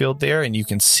force field there, and you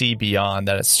can see beyond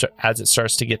that as it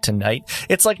starts to get to night.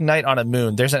 It's like night on a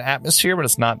moon. There's an atmosphere, but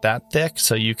it's not that thick,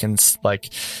 so you can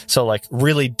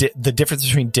really the difference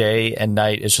between day and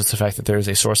night is just the fact that there is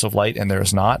a source of light and there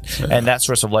is not, and that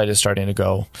source of light is starting to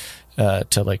go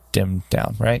to like dim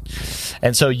down, right?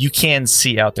 And so you can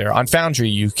see out there. On Foundry,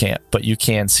 you can't, but you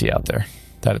can see out there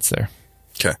that it's there.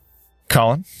 Okay.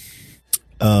 Colin?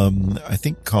 I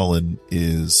think Colin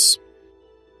is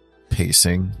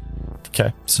pacing.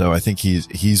 Okay. So I think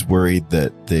he's worried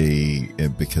that they,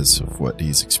 because of what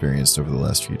he's experienced over the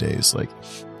last few days, like,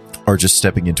 are just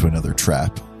stepping into another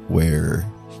trap where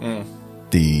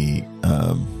the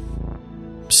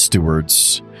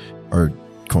stewards are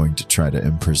going to try to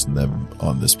imprison them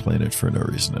on this planet for no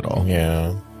reason at all.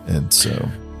 Yeah. And so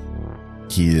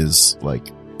he is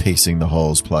like pacing the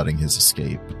halls, plotting his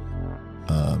escape,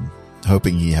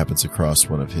 hoping he happens across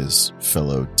one of his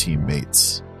fellow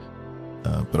teammates.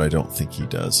 But I don't think he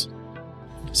does.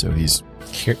 So he's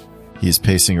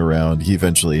pacing around. He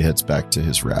eventually heads back to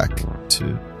his rack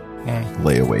to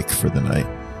lay awake for the night.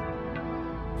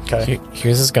 Okay.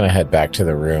 Hughes is going to head back to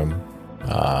the room.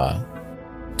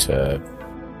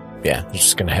 He's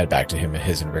just going to head back to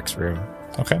his and Rick's room.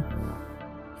 Okay.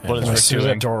 What is As Rick soon as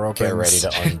doing? that door opens, Get ready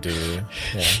to undo.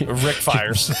 Yeah. Rick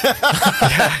fires.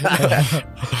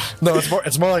 No,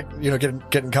 it's more like,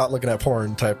 getting caught looking at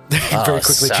porn type. Oh, Very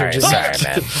quickly sorry, changes. sorry,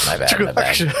 man. My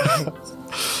bad.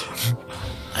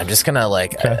 I'm just gonna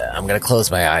I'm gonna close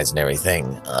my eyes and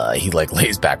everything. He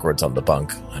lays backwards on the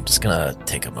bunk. I'm just gonna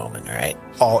take a moment, all right?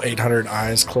 All 800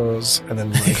 eyes close, and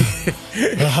then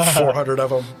 400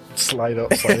 of them slide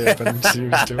open. See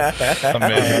what he's doing.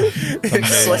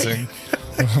 Amazing.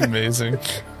 Amazing.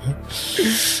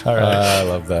 All right. I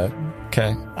love that.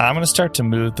 Okay. I'm going to start to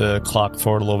move the clock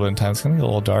forward a little bit in time. It's going to get a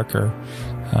little darker.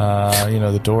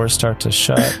 The doors start to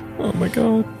shut. Oh my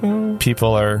god. No.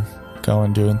 People are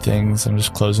doing things. I'm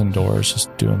just closing doors,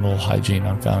 just doing a little hygiene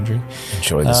on Foundry.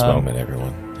 Enjoy this moment,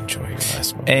 everyone. Enjoy your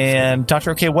last moment. And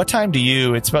Dr. OK, what time do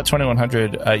you, it's about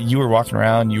 2100. You were walking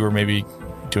around. You were maybe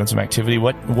doing some activity.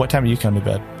 What time do you come to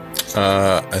bed?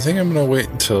 I think I'm going to wait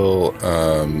until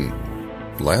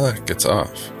Lilac gets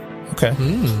off. Okay.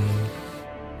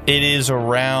 It is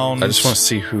around... I just want to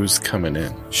see who's coming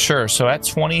in. Sure. So at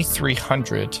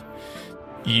 2300,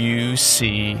 you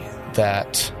see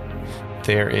that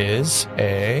there's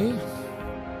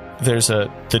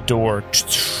the door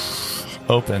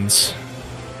opens,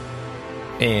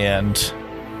 and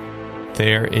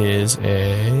there is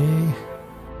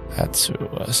that's who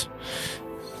it was.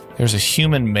 There's a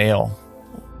human male,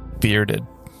 bearded,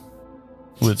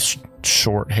 with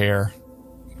short hair,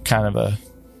 kind of a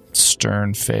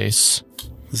stern face.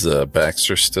 Is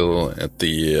Baxter still at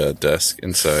the desk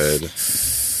inside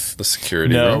the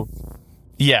security room?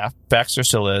 Yeah, Baxter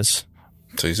still is.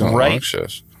 So he's on a long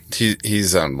shift.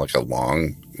 He's on like a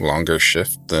longer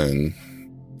shift than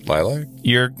Lilac?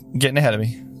 You're getting ahead of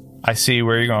me. I see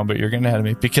where you're going, but you're getting ahead of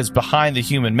me. Because behind the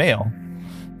human male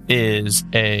is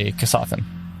a Kasathan.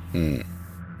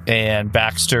 And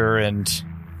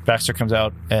Baxter comes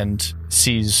out and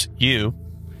sees you.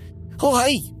 Oh,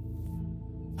 hi.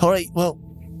 All right, well,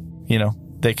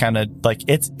 they kind of like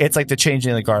it's like the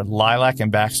changing of the guard. Lilac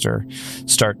and Baxter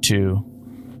start to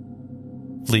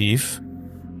leave,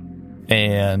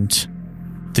 and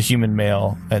the human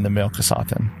male and the male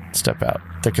Kasathan step out.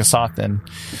 The Kasathan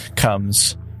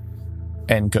comes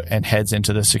and heads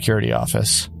into the security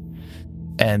office,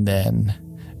 and then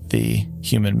the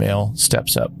human male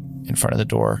steps up in front of the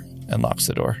door and locks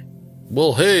the door.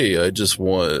 Well, hey, I just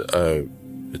want...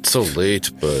 it's so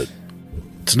late, but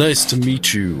it's nice to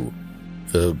meet you.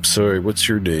 Sorry, what's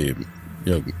your name,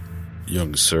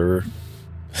 young sir?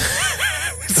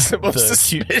 It's the most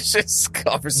suspicious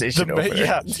conversation over.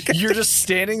 Yeah, you're just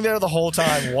standing there the whole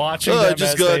time watching I them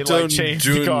just as got they done like change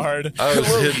doing- the guard. I was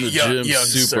hitting the young gym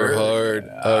super sir. hard.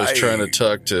 I was trying to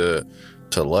talk to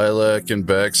Lilac and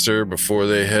Baxter before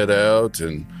they head out,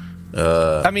 and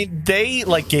I mean, they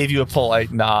like gave you a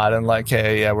polite nod and like,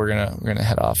 hey, yeah, we're gonna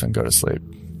head off and go to sleep.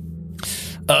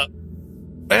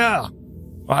 Yeah,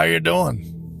 how you doing?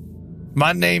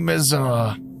 My name's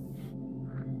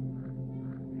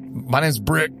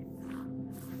Brick.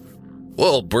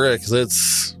 well, Brick,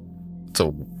 that's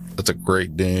a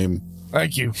great name.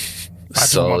 Thank you. I told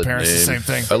Solid my parents name. the same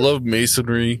thing. I love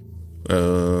masonry.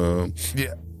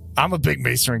 Yeah, I'm a big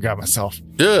masonry guy myself.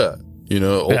 Yeah,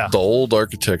 Yeah. the old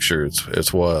architecture.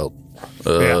 It's wild.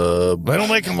 Yeah. They don't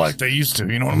make them like they used to.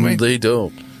 You know what I mean? They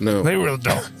don't. No. They really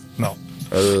don't. No.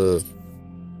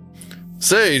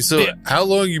 So how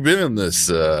long you been in this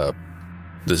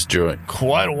joint?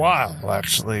 Quite a while,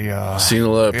 actually. Seen a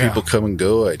lot of yeah. people come and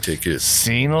go, I take it.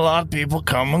 Seen a lot of people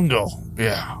come and go.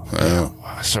 Yeah. Wow.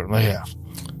 I certainly have.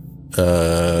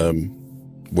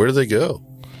 Where do they go?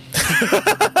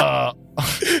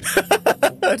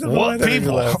 What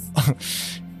people?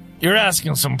 You're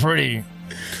asking some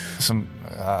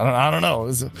I don't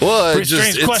know. Well, Pretty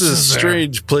strange it's a questions there.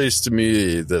 strange place to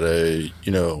me that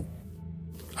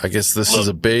I guess this is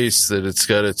a base that it's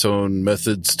got its own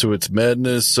methods to its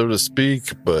madness, so to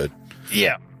speak, but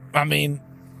Yeah. I mean,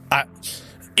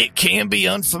 it can be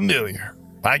unfamiliar.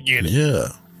 I get it. yeah.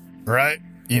 Right?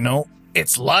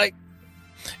 It's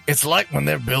like when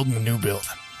they're building a new building.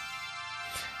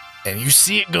 And you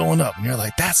see it going up, and you're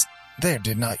like, there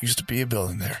did not used to be a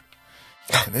building there.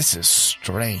 And this is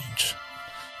strange.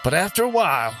 But after a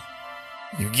while,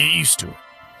 you get used to it.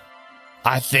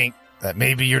 I think that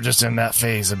maybe you're just in that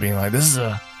phase of being like,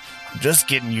 I'm just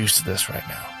getting used to this right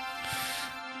now.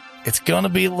 It's going to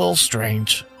be a little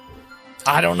strange.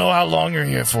 I don't know how long you're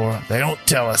here for. They don't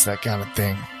tell us that kind of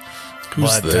thing.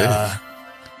 Who's But, they?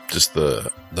 Just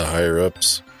the higher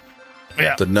ups?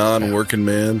 Yeah. The non-working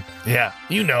man? Yeah.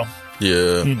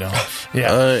 Yeah.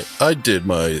 Yeah. I did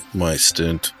my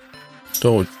stint.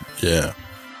 Yeah.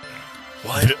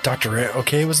 What? Dr.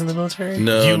 Okay was in the military?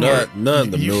 No, You were- not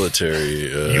in the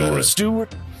military. You were a steward?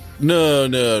 No,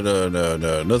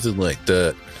 nothing like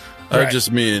that. I Right.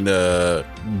 just mean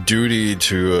duty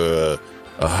to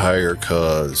a higher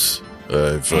cause.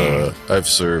 I've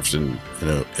served in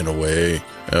a way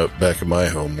out back in my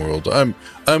home world. I'm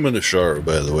an Ashara,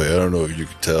 by the way. I don't know if you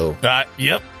could tell.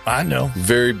 Yep. I know.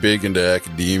 Very big into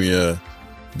academia,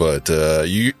 but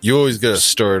you always got to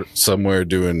start somewhere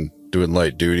doing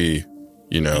light duty.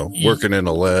 Working in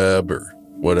a lab or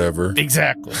whatever.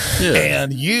 Exactly. Yeah.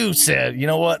 And you said, you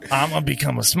know what? I'm going to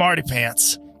become a smarty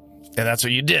pants. And that's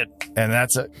what you did. And got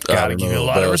to don't give you a know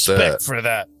lot of about respect that. for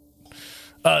that.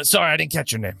 Sorry, I didn't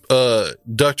catch your name.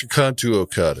 Dr. Kantu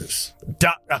Okadis.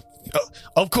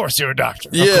 Of course, you're a doctor.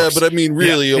 Of Yeah, course. but I mean,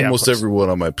 really, Yeah, of almost course. everyone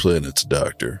on my planet's a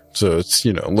doctor. So it's,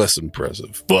 less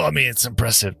impressive. Well, I mean, it's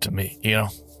impressive to me,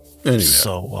 Anyway.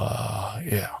 So,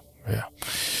 yeah.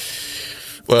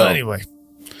 Well, Anyway.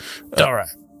 All right.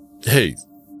 hey,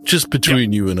 just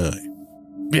between you and I,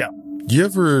 Yeah. you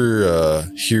ever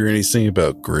hear anything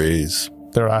about Greys?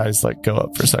 Their eyes like go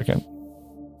up for a second.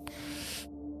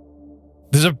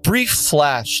 There's a brief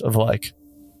flash of like,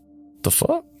 the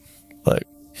fuck? Like,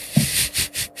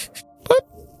 what?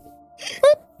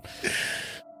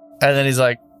 And then he's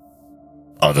like,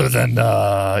 other than,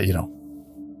 I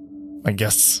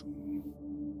guess,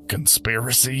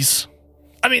 conspiracies.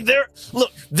 I mean,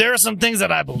 there are some things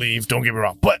that I believe, don't get me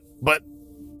wrong, but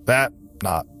that,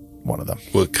 not one of them.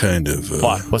 What kind of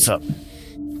Why? What's up?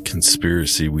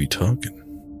 conspiracy we talking?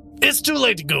 It's too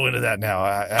late to go into that now.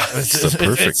 It's the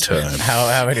perfect time.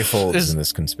 How many folds There's- in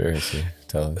this conspiracy?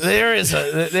 Tell us. There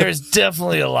is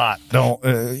definitely a lot.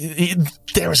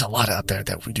 There is a lot out there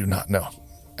that we do not know.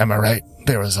 Am I right?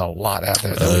 There is a lot out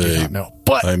there that we do not know.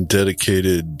 But I'm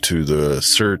dedicated to the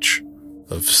search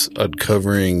of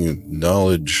uncovering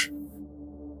knowledge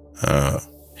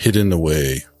hidden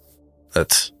away.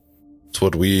 That's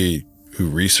what we who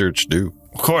research do.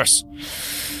 of course,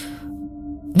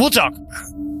 we'll talk about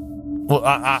it. Well,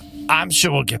 I'm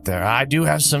sure we'll get there. I do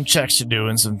have some checks to do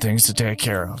and some things to take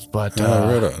care of. But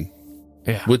Right on.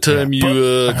 yeah. What time yeah. you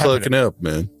But I'm happy clocking out,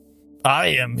 man? I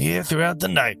am here throughout the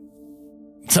night.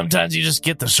 Sometimes you just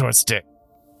get the short stick.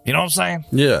 You know what I'm saying?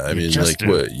 Yeah, I You mean, just like, do.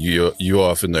 what, you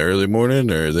off in the early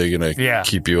morning, or are they gonna Yeah.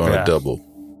 keep you on Yeah. a double?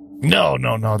 No.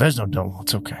 There's no double.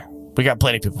 It's okay. We got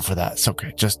plenty of people for that. It's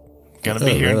okay. Just gonna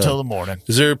be Oh, here right until on. the morning.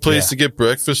 Is there a place Yeah. to get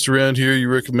breakfast around here you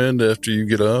recommend after you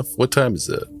get off? What time is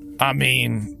that? I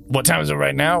mean, what time is it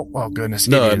right now? Oh goodness.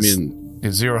 No, it I is mean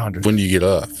Yeah, 0 100. When do you get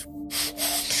off?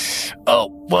 Oh,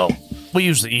 well, we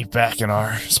usually eat back in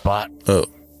our spot. Oh.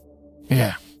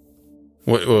 Yeah.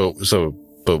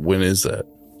 But when is that?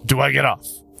 Do I get off?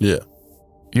 Yeah.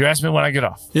 You asked me when I get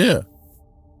off. Yeah.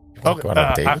 Go on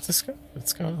a date with this guy?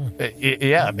 What's going on?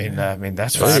 Yeah, I mean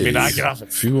that's fine. I mean, I get off at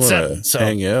If you want 7, to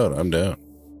hang out, I'm down.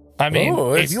 I mean,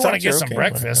 Oh, if it's you want to Dr. get some Okay,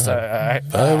 breakfast, I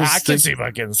I can see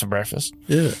about getting some breakfast.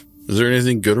 Yeah. Is there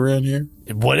anything good around here?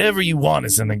 Whatever you want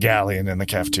is in the galley and in the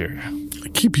cafeteria. I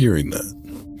keep hearing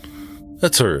that.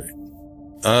 That's all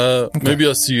right. Maybe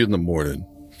I'll see you in the morning.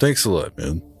 Thanks a lot,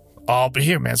 man. I'll be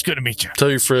here, man. It's good to meet you. Tell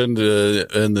your friend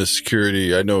and the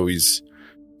security. I know he's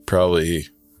probably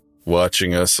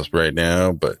watching us right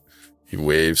now, but he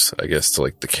waves, I guess, to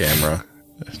like the camera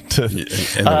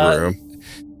in the room.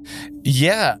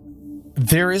 Yeah,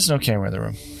 there is no camera in the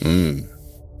room.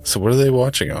 So what are they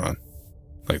watching on?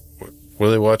 Like, what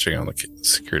are they watching on the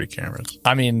security cameras?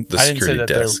 I mean, The I didn't say security that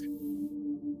desk.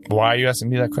 Why are you asking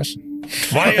me that question?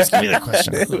 Why are you asking me that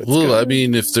question? Well, I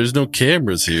mean, if there's no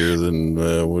cameras here, then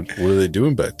what are they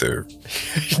doing back there?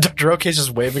 Dr. Ok's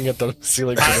just waving at the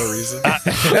ceiling for no reason.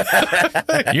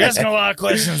 You're asking a lot of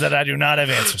questions that I do not have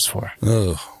answers for.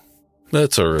 Oh,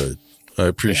 that's all right. I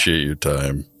appreciate your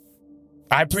time.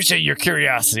 I appreciate your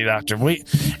curiosity, Doctor.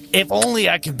 If only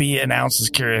I could be an ounce as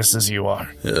curious as you are.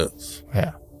 Yes.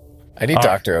 Yeah. I need All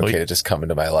right. Dr. OK to just come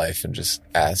into my life and just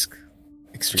ask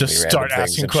extremely Just random start things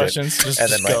asking and shit. questions. Just And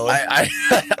then go.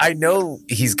 I know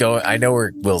he's going. I know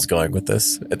where Will's going with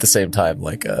this. At the same time,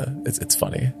 like it's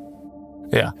funny.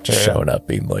 Yeah. Just showing up,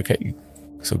 being like, "Hey,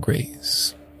 so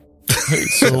Grace." Hey,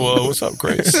 so what's up,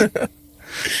 Grace?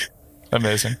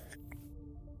 Amazing.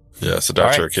 Yeah, so Dr. All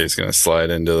right. OK is going to slide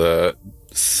into the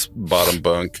bottom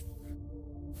bunk.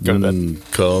 Go to bed.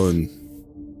 Colin,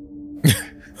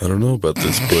 I don't know about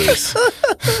this place.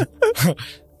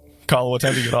 Colin, what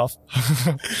time do you get off?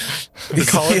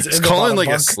 Is Colin like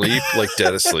asleep, like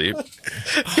dead asleep?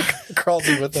 Crawls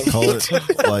in with them. Call it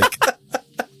like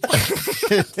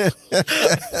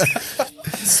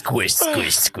Squish,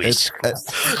 squish, squish. at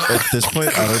this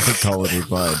point, I don't think Colin would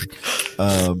mind.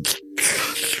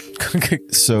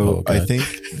 So I think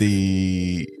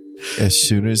as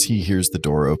soon as he hears the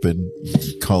door open,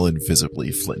 Colin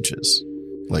visibly flinches,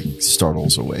 like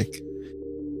startles awake.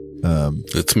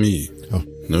 It's me. Oh.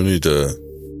 No need to.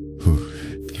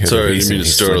 Sorry, I didn't mean to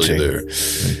startle you there.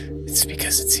 It's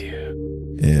because it's you.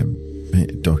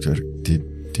 Doctor,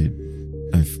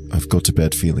 I've got a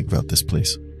bad feeling about this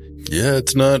place. Yeah,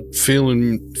 it's not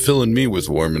filling me with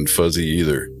warm and fuzzy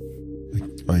either.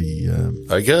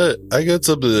 I got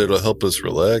something that'll help us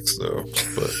relax though.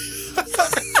 But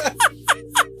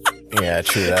Yeah,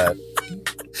 true that.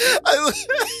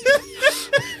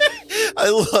 I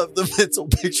love the mental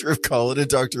picture of Colin and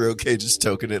Dr. OK just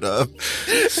toking it up.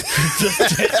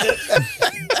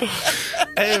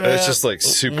 Hey, man, it's just like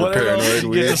super whatever paranoid. helps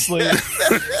you get to sleep.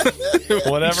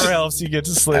 Whatever helps you get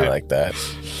to sleep. I like that.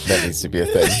 That needs to be a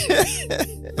thing.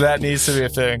 That needs to be a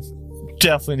thing.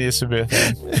 Definitely needs to be a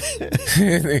thing.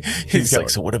 He's got- like,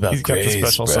 so what about he's got the Grace,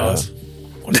 special bro? sauce.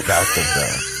 What about them,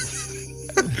 though?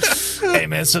 Hey,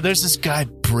 man, so there's this guy,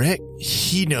 Brick.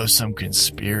 He knows some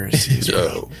conspiracies, bro.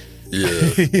 Oh, yeah.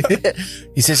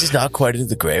 He says he's not quite into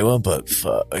the gray one, but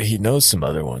he knows some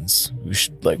other ones. We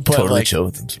should But, totally chill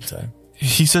with him sometime.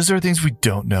 He says there are things we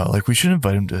don't know. Like, we should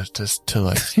invite him to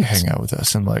like hang out with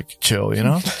us and like chill, you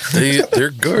know? They're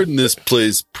guarding this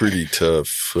place pretty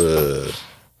tough.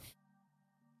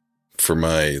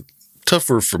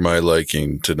 Tougher for my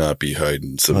liking to not be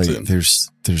hiding something. There's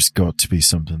got to be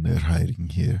something they're hiding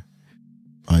here.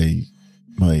 My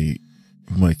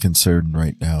concern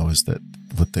right now is that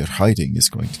what they're hiding is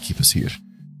going to keep us here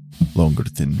longer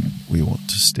than we want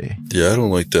to stay. Yeah, I don't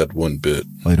like that one bit.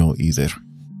 I don't either.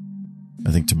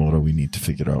 I think tomorrow we need to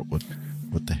figure out what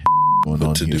the heck is going on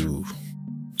What to here. do?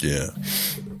 Yeah.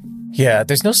 Yeah,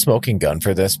 there's no smoking gun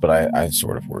for this, but I'm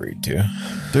sort of worried too.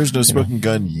 There's no smoking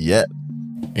gun yet.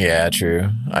 Yeah, true.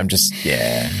 I just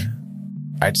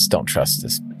don't trust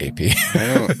this AP.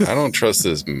 I don't trust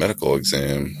this medical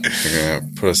exam. They're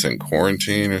gonna put us in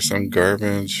quarantine or some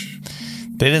garbage.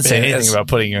 They didn't say Man, anything about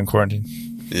putting you in quarantine.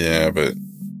 Yeah, but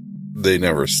they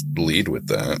never lead with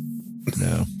that.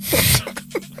 No.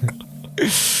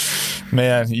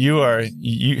 Man,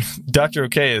 Dr.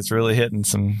 OK is really hitting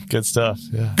some good stuff.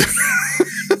 Yeah.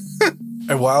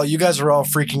 And while you guys are all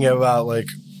freaking out about like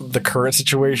the current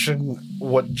situation,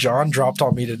 what John dropped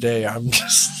on me today, I'm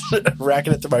just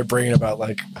racking it through my brain about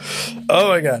like, oh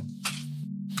my god.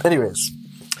 Anyways,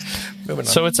 moving on.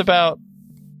 So it's about,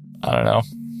 I don't know,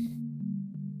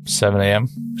 7 a.m.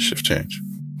 Shift change.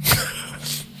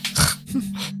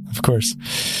 Of course.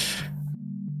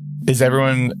 Is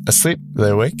everyone asleep? Are they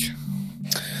awake?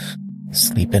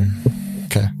 Sleeping.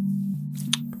 Okay.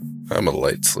 I'm a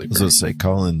light sleeper. I was going to say,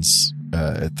 Colin's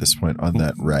at this point on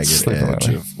that ragged Sleeping edge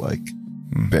lightly. of like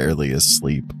barely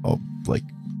asleep, like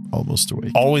almost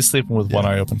awake. Always sleeping with one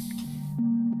eye open.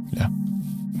 Yeah.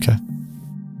 Okay.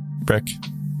 Brick.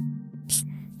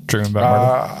 Dreaming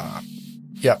about murder.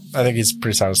 Yeah, I think he's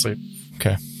pretty sound asleep.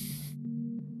 Okay.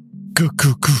 Goo,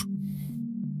 goo, goo.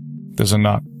 There's a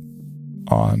knock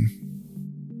on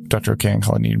Dr. O'Kane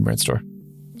Colin Eden Bread store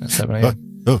at 7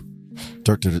 a.m. Oh,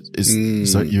 Doctor,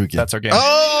 is that you again? That's our game.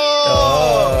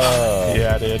 Oh!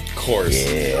 Yeah, dude. Of course.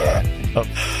 Yeah. Oh.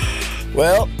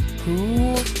 Well,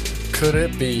 Who could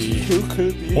it be?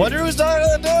 Wonder who's knocking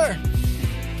on the door.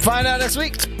 Find out next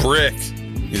week. Brick.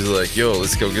 He's like, yo,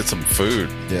 let's go get some food.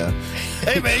 Yeah.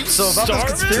 Hey, man, So about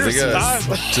this Do conspiracy,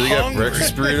 they got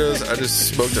breakfast burritos? I just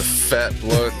smoked a fat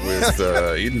blunt with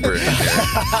Eden bread.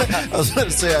 I was about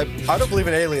to say, I don't believe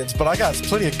in aliens, but I got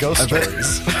plenty of ghost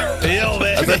stories. Yo,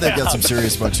 man. I bet they've got some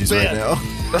serious munchies right now.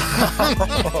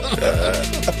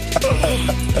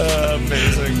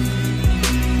 Amazing.